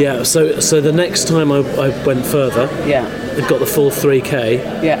 Yeah, so the next time I went further, yeah, it got the full 3K.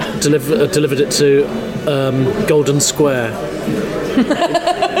 Yeah. Delivered it to Golden Square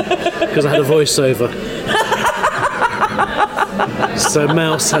because I had a voiceover. So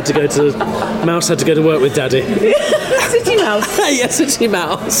Mouse had to go to work with Daddy. City Mouse. Yeah, City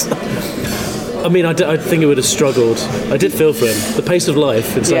Mouse. I mean, I think he would have struggled. I did feel for him. The pace of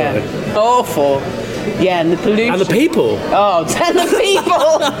life in Soho. Yeah. Awful. Yeah, and the pollution. And the people. Oh, and the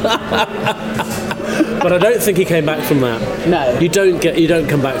people. But I don't think he came back from that. No. You don't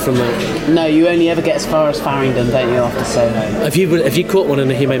come back from that. No, you only ever get as far as Farringdon, don't you, after Soho? Have you caught one in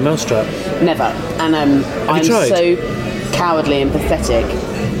a Humane Mousetrap? Never. And I'm tried? so cowardly and pathetic.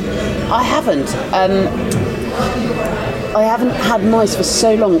 I haven't. I haven't had mice for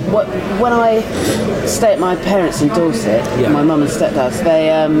so long. When I stay at my parents in Dorset, my mum and stepdad's,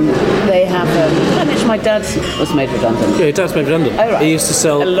 they have. Did I mention my dad was made redundant? Yeah, your dad's made redundant. Oh, right. He used to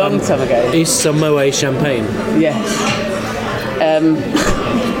sell a long time ago. He used to sell Moet champagne. Yes.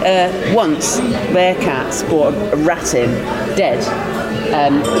 Once their cats brought a rat in, dead.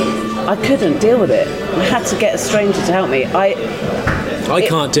 I couldn't deal with it. I had to get a stranger to help me. I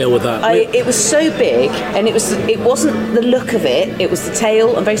can't deal with that. It was so big, and it wasn't the look of it. It was the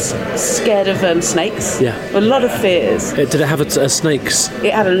tail. I'm very scared of snakes. Yeah. A lot of fears. Did it have a snake's?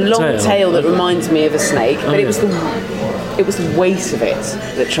 It had a long tail that reminds me of a snake, but yeah. it was the weight of it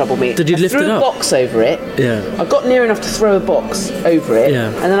that troubled me. Did you lift it up? I threw a box over it. Yeah. I got near enough to throw a box over it. Yeah.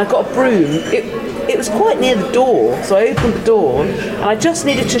 And then I got a broom. It was quite near the door, so I opened the door, and I just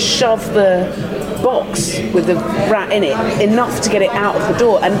needed to shove the box with the rat in it enough to get it out of the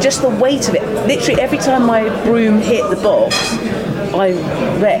door, and just the weight of it. Literally every time my broom hit the box, I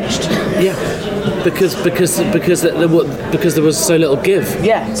retched. Yeah. Because there was so little give.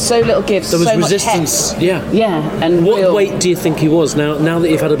 Yeah, so little give. There was so resistance. Much yeah. Yeah, and what weight do you think he was now that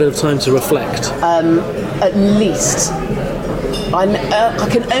you've had a bit of time to reflect? At least. I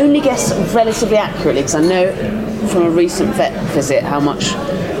can only guess relatively accurately because I know from a recent vet visit how much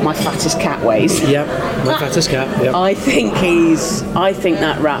my fattest cat weighs. Yeah, my fattest cat. Yeah. I think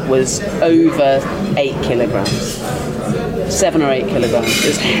that rat was over 8 kilograms. 7 or 8 kilograms. It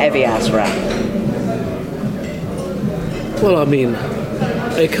was a heavy ass rat. Well, I mean,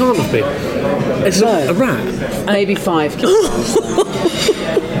 it can't have been. It's a rat. Maybe 5 kilograms.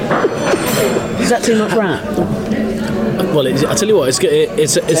 Is that too much rat? Well, I tell you what, it's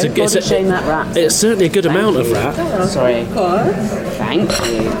shame that rat. It's certainly a good amount of rat. Sorry. Of course. Thank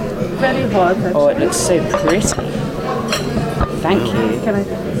you. Very hot. Oh, it looks so pretty. Thank you. Can I?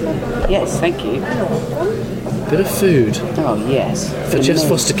 Yes, thank you. Bit of food. Oh, yes. For Jess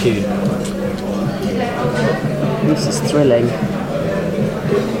Foster-Q. This is thrilling.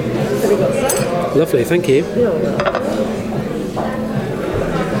 Lovely, thank you.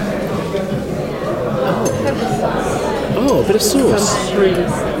 Oh, a bit of sauce. Some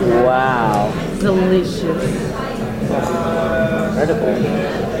shrimps. Wow. Delicious. Incredible.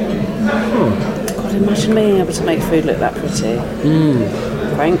 God, imagine being able to make food look that pretty.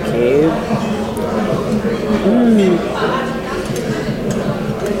 Thank you.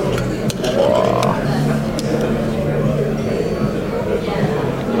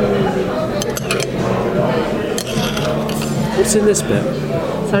 What's in this bit?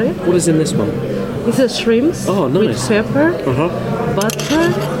 Sorry? What is in this one? This is shrimps. Oh, nice. With pepper,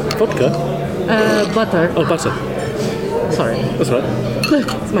 butter. Vodka? Butter. Oh, butter. Sorry. That's right.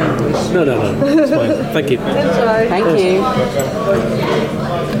 It's my English. No, it's fine. Thank you. Enjoy. Thank you.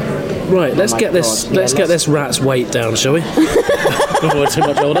 Right, let's get this. God, let's get this rat's weight down, shall we? Before we're too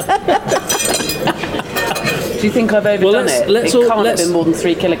much older. Do you think I've overdone it? It can't have been more than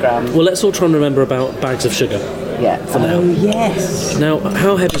 3 kilograms. Well, let's all try and remember about bags of sugar. Yeah. For now. Oh, yes. Now,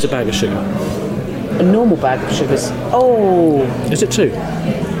 how heavy is a bag of sugar? A normal bag of sugars. Oh. Is it 2?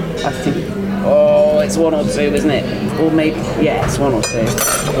 I think. Oh, it's 1 or 2, isn't it? Or maybe. Yeah, it's 1 or 2.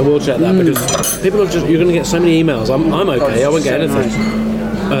 I will check that because people are just. You're going to get so many emails. I'm okay. I won't get anything.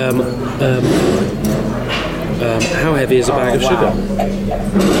 Nice. How heavy is a bag of sugar?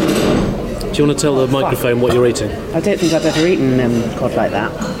 Do you want to tell the microphone what you're eating? I don't think I've ever eaten cod like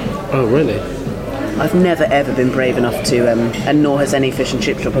that. Oh, really? I've never ever been brave enough to, and nor has any fish and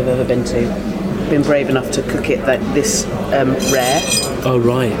chip shop I've ever been brave enough to cook it this rare. Oh,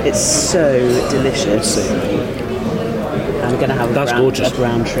 right. It's so delicious. I'm going to have a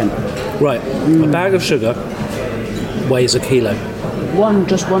brown shrimp. Right. A bag of sugar weighs 1 kilo.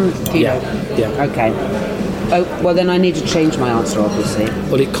 Just 1 kilo? Yeah. Okay. Oh, well then I need to change my answer, obviously.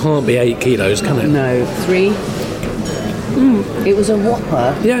 Well, it can't be 8 kilos, can it? No, 3. It was a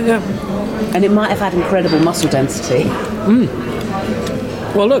whopper. Yeah. And it might have had incredible muscle density.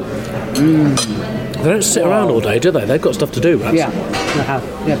 Well, look. They don't sit around all day, do they? They've got stuff to do, rats. Yeah, they have.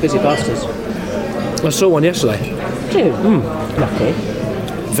 Yeah, busy bastards. I saw one yesterday. Did you? Lucky.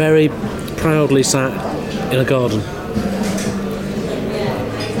 Very proudly sat in a garden.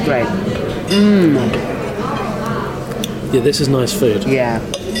 Great. Yeah, this is nice food. Yeah.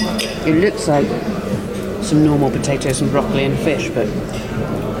 It looks like some normal potatoes and broccoli and fish, but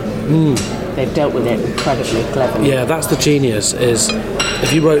they've dealt with it incredibly cleverly. Yeah, that's the genius, is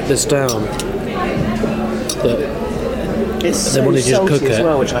if you wrote this down, that it's so wanted you to salty cook as it.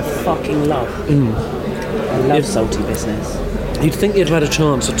 well, which I fucking love. I love salty business. You'd think you'd have had a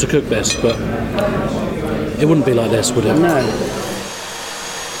chance to cook this, but it wouldn't be like this, would it? No.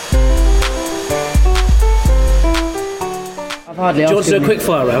 I've hardly. Do you want to do a quick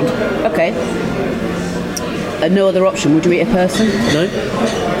fire round? Okay. No other option. Would you eat a person? No.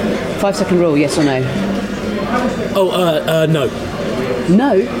 5-second rule. Yes or no? Oh, no.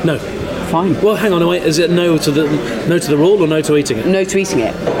 No. No. Fine. Well, hang on. Wait. Is it no to the rule or no to eating it? No to eating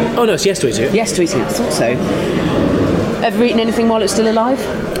it. Oh no, it's yes to eating it. Yes to eating it. I thought so. Ever eaten anything while it's still alive?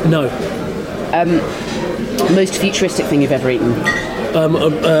 No. Most futuristic thing you've ever eaten?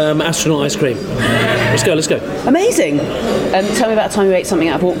 Astronaut ice cream. Let's go. Amazing. Tell me about a time you ate something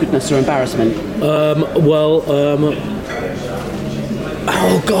out of awkwardness or embarrassment.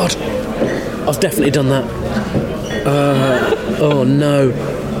 Oh God, I've definitely done that. Oh no.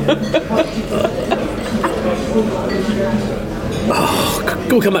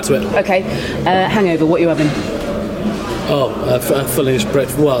 We'll come back to it. Okay. Hangover. What are you having? Fullish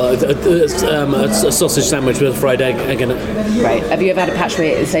breakfast. Well, a sausage sandwich with a fried egg in it. Right. Have you ever had a patch where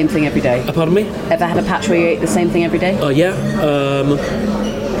you ate the same thing every day? Pardon me? Ever had a patch where you ate the same thing every day? Yeah.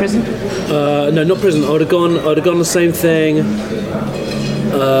 Prison? No, not prison. I would have gone the same thing.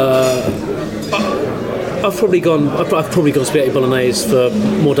 I've probably gone spaghetti bolognese for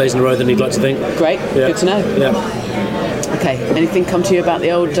more days in a row than you'd like to think. Great. Yeah. Good to know. Yeah. Okay. Anything come to you about the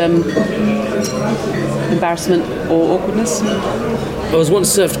old embarrassment or awkwardness? I was once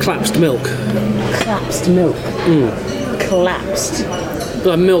served collapsed milk. Collapsed milk? Collapsed?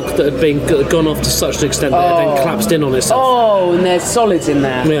 Milk that had gone off to such an extent that it then collapsed in on itself. Oh, and there's solids in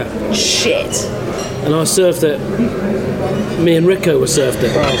there. Yeah. Shit. and I was served it. Me and Rico were served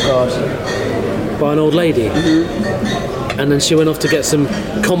it. Oh God! By an old lady, and then she went off to get some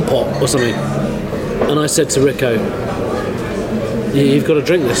compote or something. And I said to Rico, "You've got to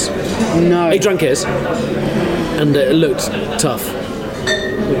drink this." No. He drank his, and it looked tough.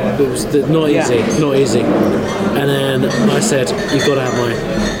 It was not easy, not easy. And then I said, "You've got to have mine."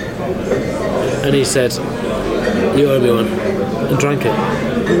 And he said, "You owe me one," and drank it.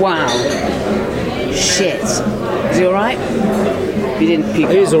 Wow. Shit. Is he all right? He didn't puke.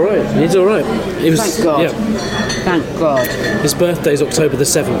 He's all right. He's all right. Thank God. Yeah. Thank God. His birthday's October the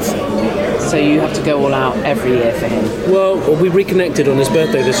 7th. So you have to go all out every year for him. Well, we reconnected on his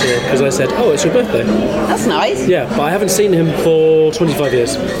birthday this year because I said, "Oh, it's your birthday." That's nice. Yeah, but I haven't seen him for 25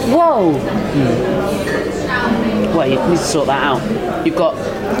 years. Whoa. Well, you need to sort that out. You've got,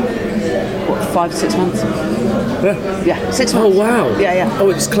 what, 5 to 6 months? Yeah. Yeah, 6 months. Oh, wow. Yeah. Oh,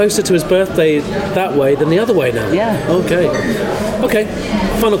 it's closer to his birthday that way than the other way now. Yeah. Okay.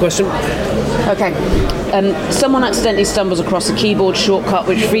 Final question. Okay. Someone accidentally stumbles across a keyboard shortcut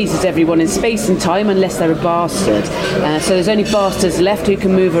which freezes everyone in space and time unless they're a bastard. So there's only bastards left who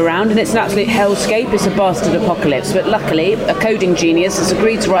can move around, and it's an absolute hellscape. It's a bastard apocalypse. But luckily, a coding genius has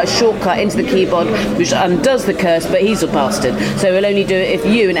agreed to write a shortcut into the keyboard which undoes the curse, but he's a bastard. So he'll only do it if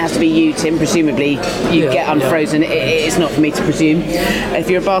you, and it has to be you, Tim, presumably you get unfrozen. It's not for me to presume. If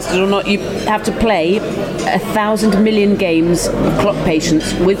you're a bastard or not, you have to play 1,000 million games of clock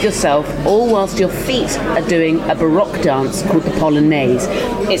patience with yourself, all whilst your feet are doing a Baroque dance called the Polonaise.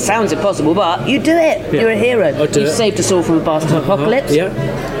 It sounds impossible, but you do it. Yeah. You're a hero. You've saved us all from a bastard apocalypse. Yeah.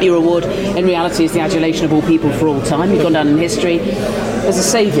 Your reward, in reality, is the adulation of all people for all time. You've gone down in history as a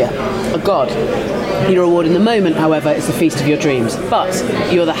saviour, a god. Your reward in the moment, however, is the feast of your dreams. But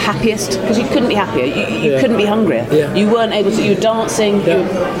you're the happiest, because you couldn't be happier. You couldn't be hungrier. Yeah. You weren't able to. You were dancing. You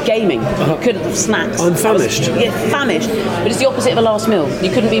were gaming. You couldn't have snacks. I'm famished. Famished. But it's the opposite of a last meal.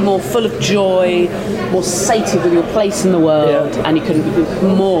 You couldn't be more full of joy, more sated with your place in the world, and you couldn't be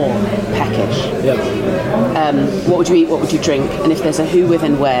more peckish. Yeah. What would you eat? What would you drink? And if there's a who, with,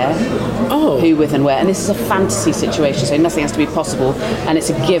 and where, who, with, and where. And this is a fantasy situation, so nothing has to be possible, and it's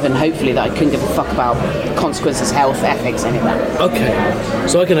a given, hopefully, that I couldn't give a fuck about consequences, health, ethics, any of that. Okay,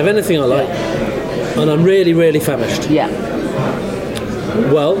 so I can have anything I like, and I'm really, really famished. Yeah.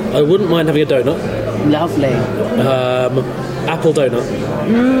 Well, I wouldn't mind having a donut. Lovely. Apple donut.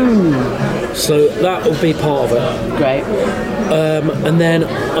 So that will be part of it. Great. And then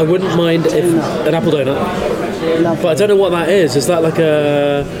I wouldn't mind if an apple donut. Lovely. But I don't know what that is. Is that like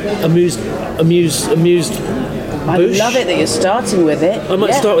a amused I boosh? love it that you're starting with it. I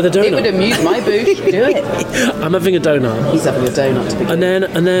might start with a donut. It would amuse my boosh. Do it. I'm having a donut. He's having a donut to begin.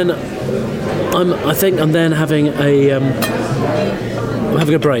 And then I think I'm then having I'm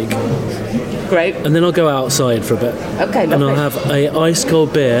having a break. Great. And then I'll go outside for a bit. Okay, lovely. And I'll have a ice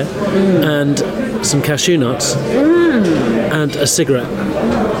cold beer and some cashew nuts and a cigarette.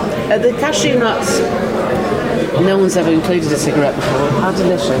 The cashew nuts. No one's ever included a cigarette before. How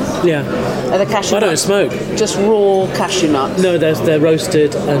delicious. Yeah. Are the cashew nuts? I don't smoke. Just raw cashew nuts? No, they're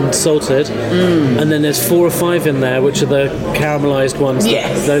roasted and salted. And then there's 4 or 5 in there, which are the caramelised ones.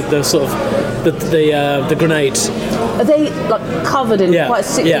 Yes. They're sort of the grenades. Are they like covered in quite a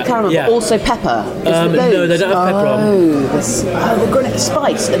sickly caramel, but also pepper? No, they don't have pepper on. The grenade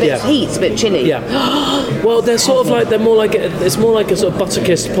spice, a bit of heat, a bit chilly. Yeah. Well, they're sort of like it's more like a sort of butter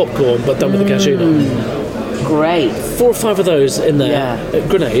kissed popcorn, but done with the cashew nut. Great. 4 or 5 of those in there,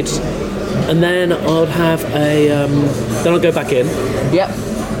 grenades, and then I'll have then I'll go back in. Yep.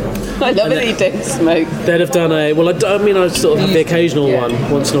 I love it that you don't smoke. They'd have done I sort of have the occasional one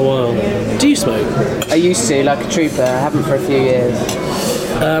once in a while. Do you smoke? I used to, like a trooper. I haven't for a few years.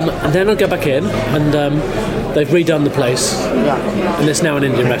 And then I'll go back in, and they've redone the place, and it's now an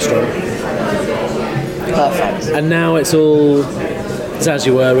Indian restaurant. Perfect. And now it's as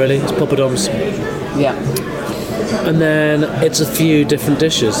you were, really. It's poppadoms. Yeah. And then it's a few different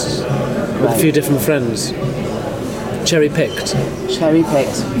dishes with a few different friends. Cherry picked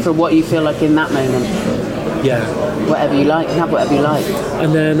for what you feel like in that moment. Yeah. Whatever you like, have whatever you like.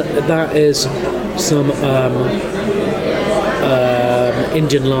 And then that is some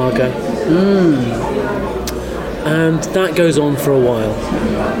Indian lager. And that goes on for a while.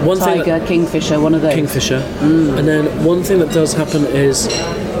 Kingfisher, one of those. Kingfisher. And then one thing that does happen is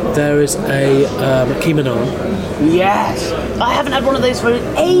there is a keema naan. Yes! I haven't had one of those for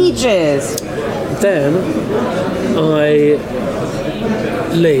ages! Then I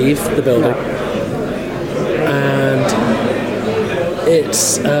leave the building, and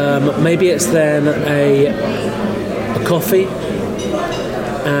it's maybe it's then a coffee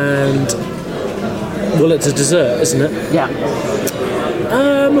and Well, it's a dessert, isn't it? Yeah.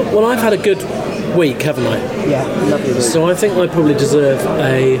 Well, I've had a good week, haven't I? Yeah, lovely week. So I think I probably deserve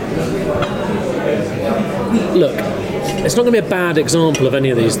a... Look, it's not going to be a bad example of any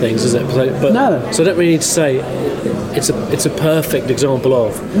of these things, is it? But, no. So I don't really need to say it's a perfect example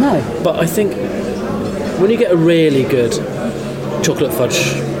of. No. But I think when you get a really good chocolate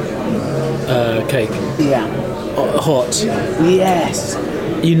fudge cake, hot, yes,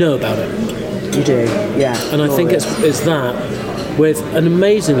 you know about it. You do, yeah. And I think it's that with an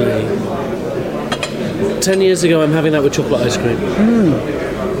amazingly. 10 years ago, I'm having that with chocolate ice cream.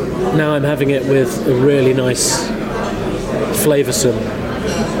 Now I'm having it with a really nice, flavoursome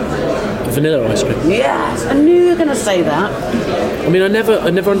vanilla ice cream. Yes, I knew you were going to say that. I mean, I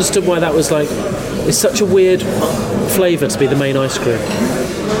never understood why that was like. It's such a weird flavour to be the main ice cream,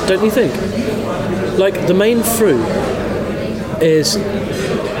 don't you think? Like the main fruit is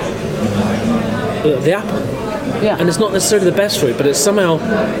the apple. Yeah. And it's not necessarily the best fruit, but it's somehow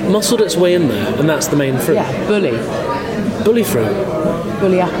muscled its way in there, and that's the main fruit. Yeah, bully fruit.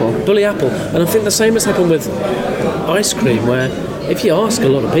 Bully apple. And I think the same has happened with ice cream, where if you ask a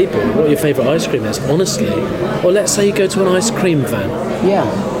lot of people what your favourite ice cream is, honestly, or let's say you go to an ice cream van. Yeah.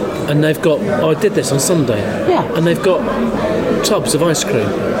 And they've got, I did this on Sunday. Yeah. And they've got tubs of ice cream.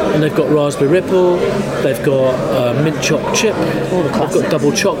 And they've got raspberry ripple, they've got mint choc chip, they've got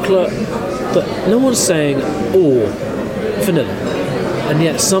double chocolate. But no one's saying, vanilla. And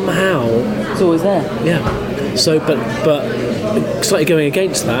yet somehow... It's always there. Yeah. So, but slightly going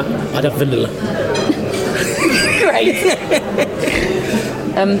against that, I'd have vanilla. Great.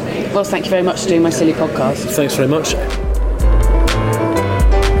 Well, thank you very much for doing my silly podcast. Thanks very much.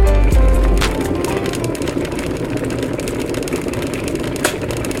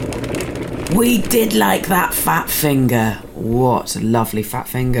 We did like that fat finger. What a lovely fat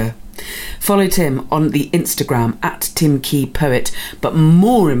finger. Follow Tim on the Instagram @TimKeyPoet, but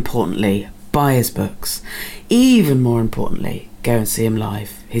more importantly, buy his books. Even more importantly, go and see him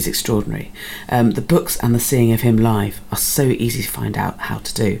live. He's extraordinary. The books and the seeing of him live are so easy to find out how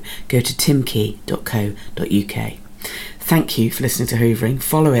to do. Go to timkey.co.uk. Thank you for listening to Hoovering.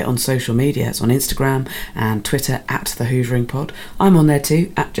 Follow it on social media. It's on Instagram and Twitter @TheHooveringPod. I'm on there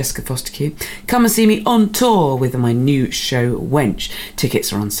too, @JessicaFosterQ. Come and see me on tour with my new show, Wench.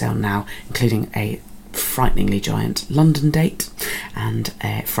 Tickets are on sale now, including a frighteningly giant London date and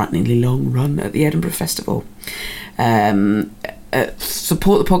a frighteningly long run at the Edinburgh Festival.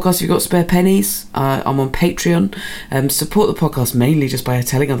 Support the podcast if you've got spare pennies. I'm on Patreon. Support the podcast mainly just by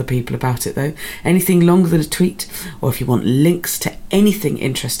telling other people about it though. Anything longer than a tweet, or if you want links to anything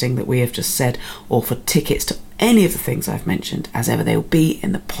interesting that we have just said, or for tickets to any of the things I've mentioned, as ever they will be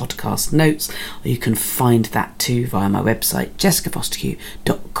in the podcast notes, or you can find that too via my website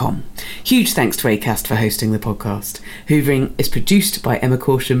jessicafosterq.com. Huge thanks to Acast for hosting the podcast. Hoovering is produced by Emma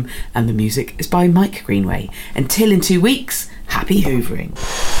Corsham and the music is by Mike Greenway. Until in 2 weeks, happy hoovering.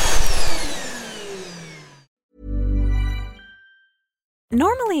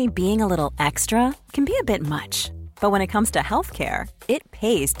 Normally, being a little extra can be a bit much, but when it comes to healthcare, it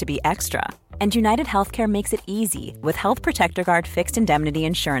pays to be extra. And United Healthcare makes it easy with Health Protector Guard fixed indemnity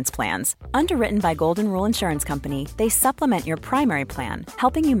insurance plans. Underwritten by Golden Rule Insurance Company, they supplement your primary plan,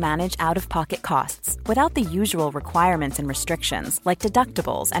 helping you manage out-of-pocket costs without the usual requirements and restrictions like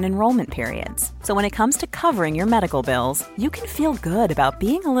deductibles and enrollment periods. So when it comes to covering your medical bills, you can feel good about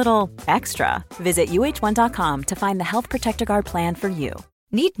being a little extra. Visit uh1.com to find the Health Protector Guard plan for you.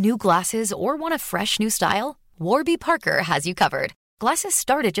 Need new glasses or want a fresh new style? Warby Parker has you covered. Glasses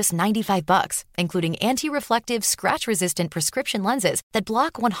start at just $95, including anti-reflective, scratch-resistant prescription lenses that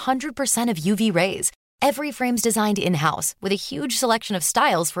block 100% of UV rays. Every frame's designed in-house with a huge selection of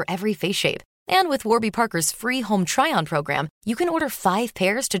styles for every face shape. And with Warby Parker's free home try-on program, you can order 5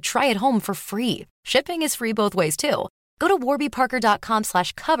 pairs to try at home for free. Shipping is free both ways, too. Go to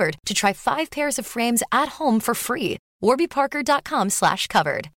warbyparker.com/covered to try 5 pairs of frames at home for free.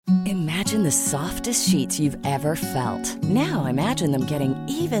 warbyparker.com/covered. Imagine the softest sheets you've ever felt. Now imagine them getting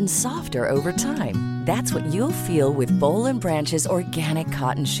even softer over time. That's what you'll feel with Boll & Branch's organic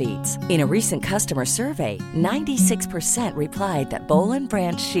cotton sheets. In a recent customer survey, 96% replied that Boll &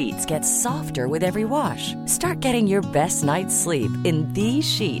 Branch sheets get softer with every wash. Start getting your best night's sleep in these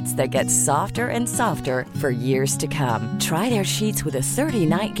sheets that get softer and softer for years to come. Try their sheets with a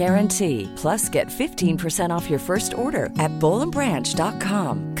 30-night guarantee. Plus, get 15% off your first order at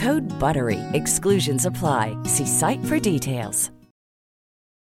bollandbranch.com. Code BUTTERY. Exclusions apply. See site for details.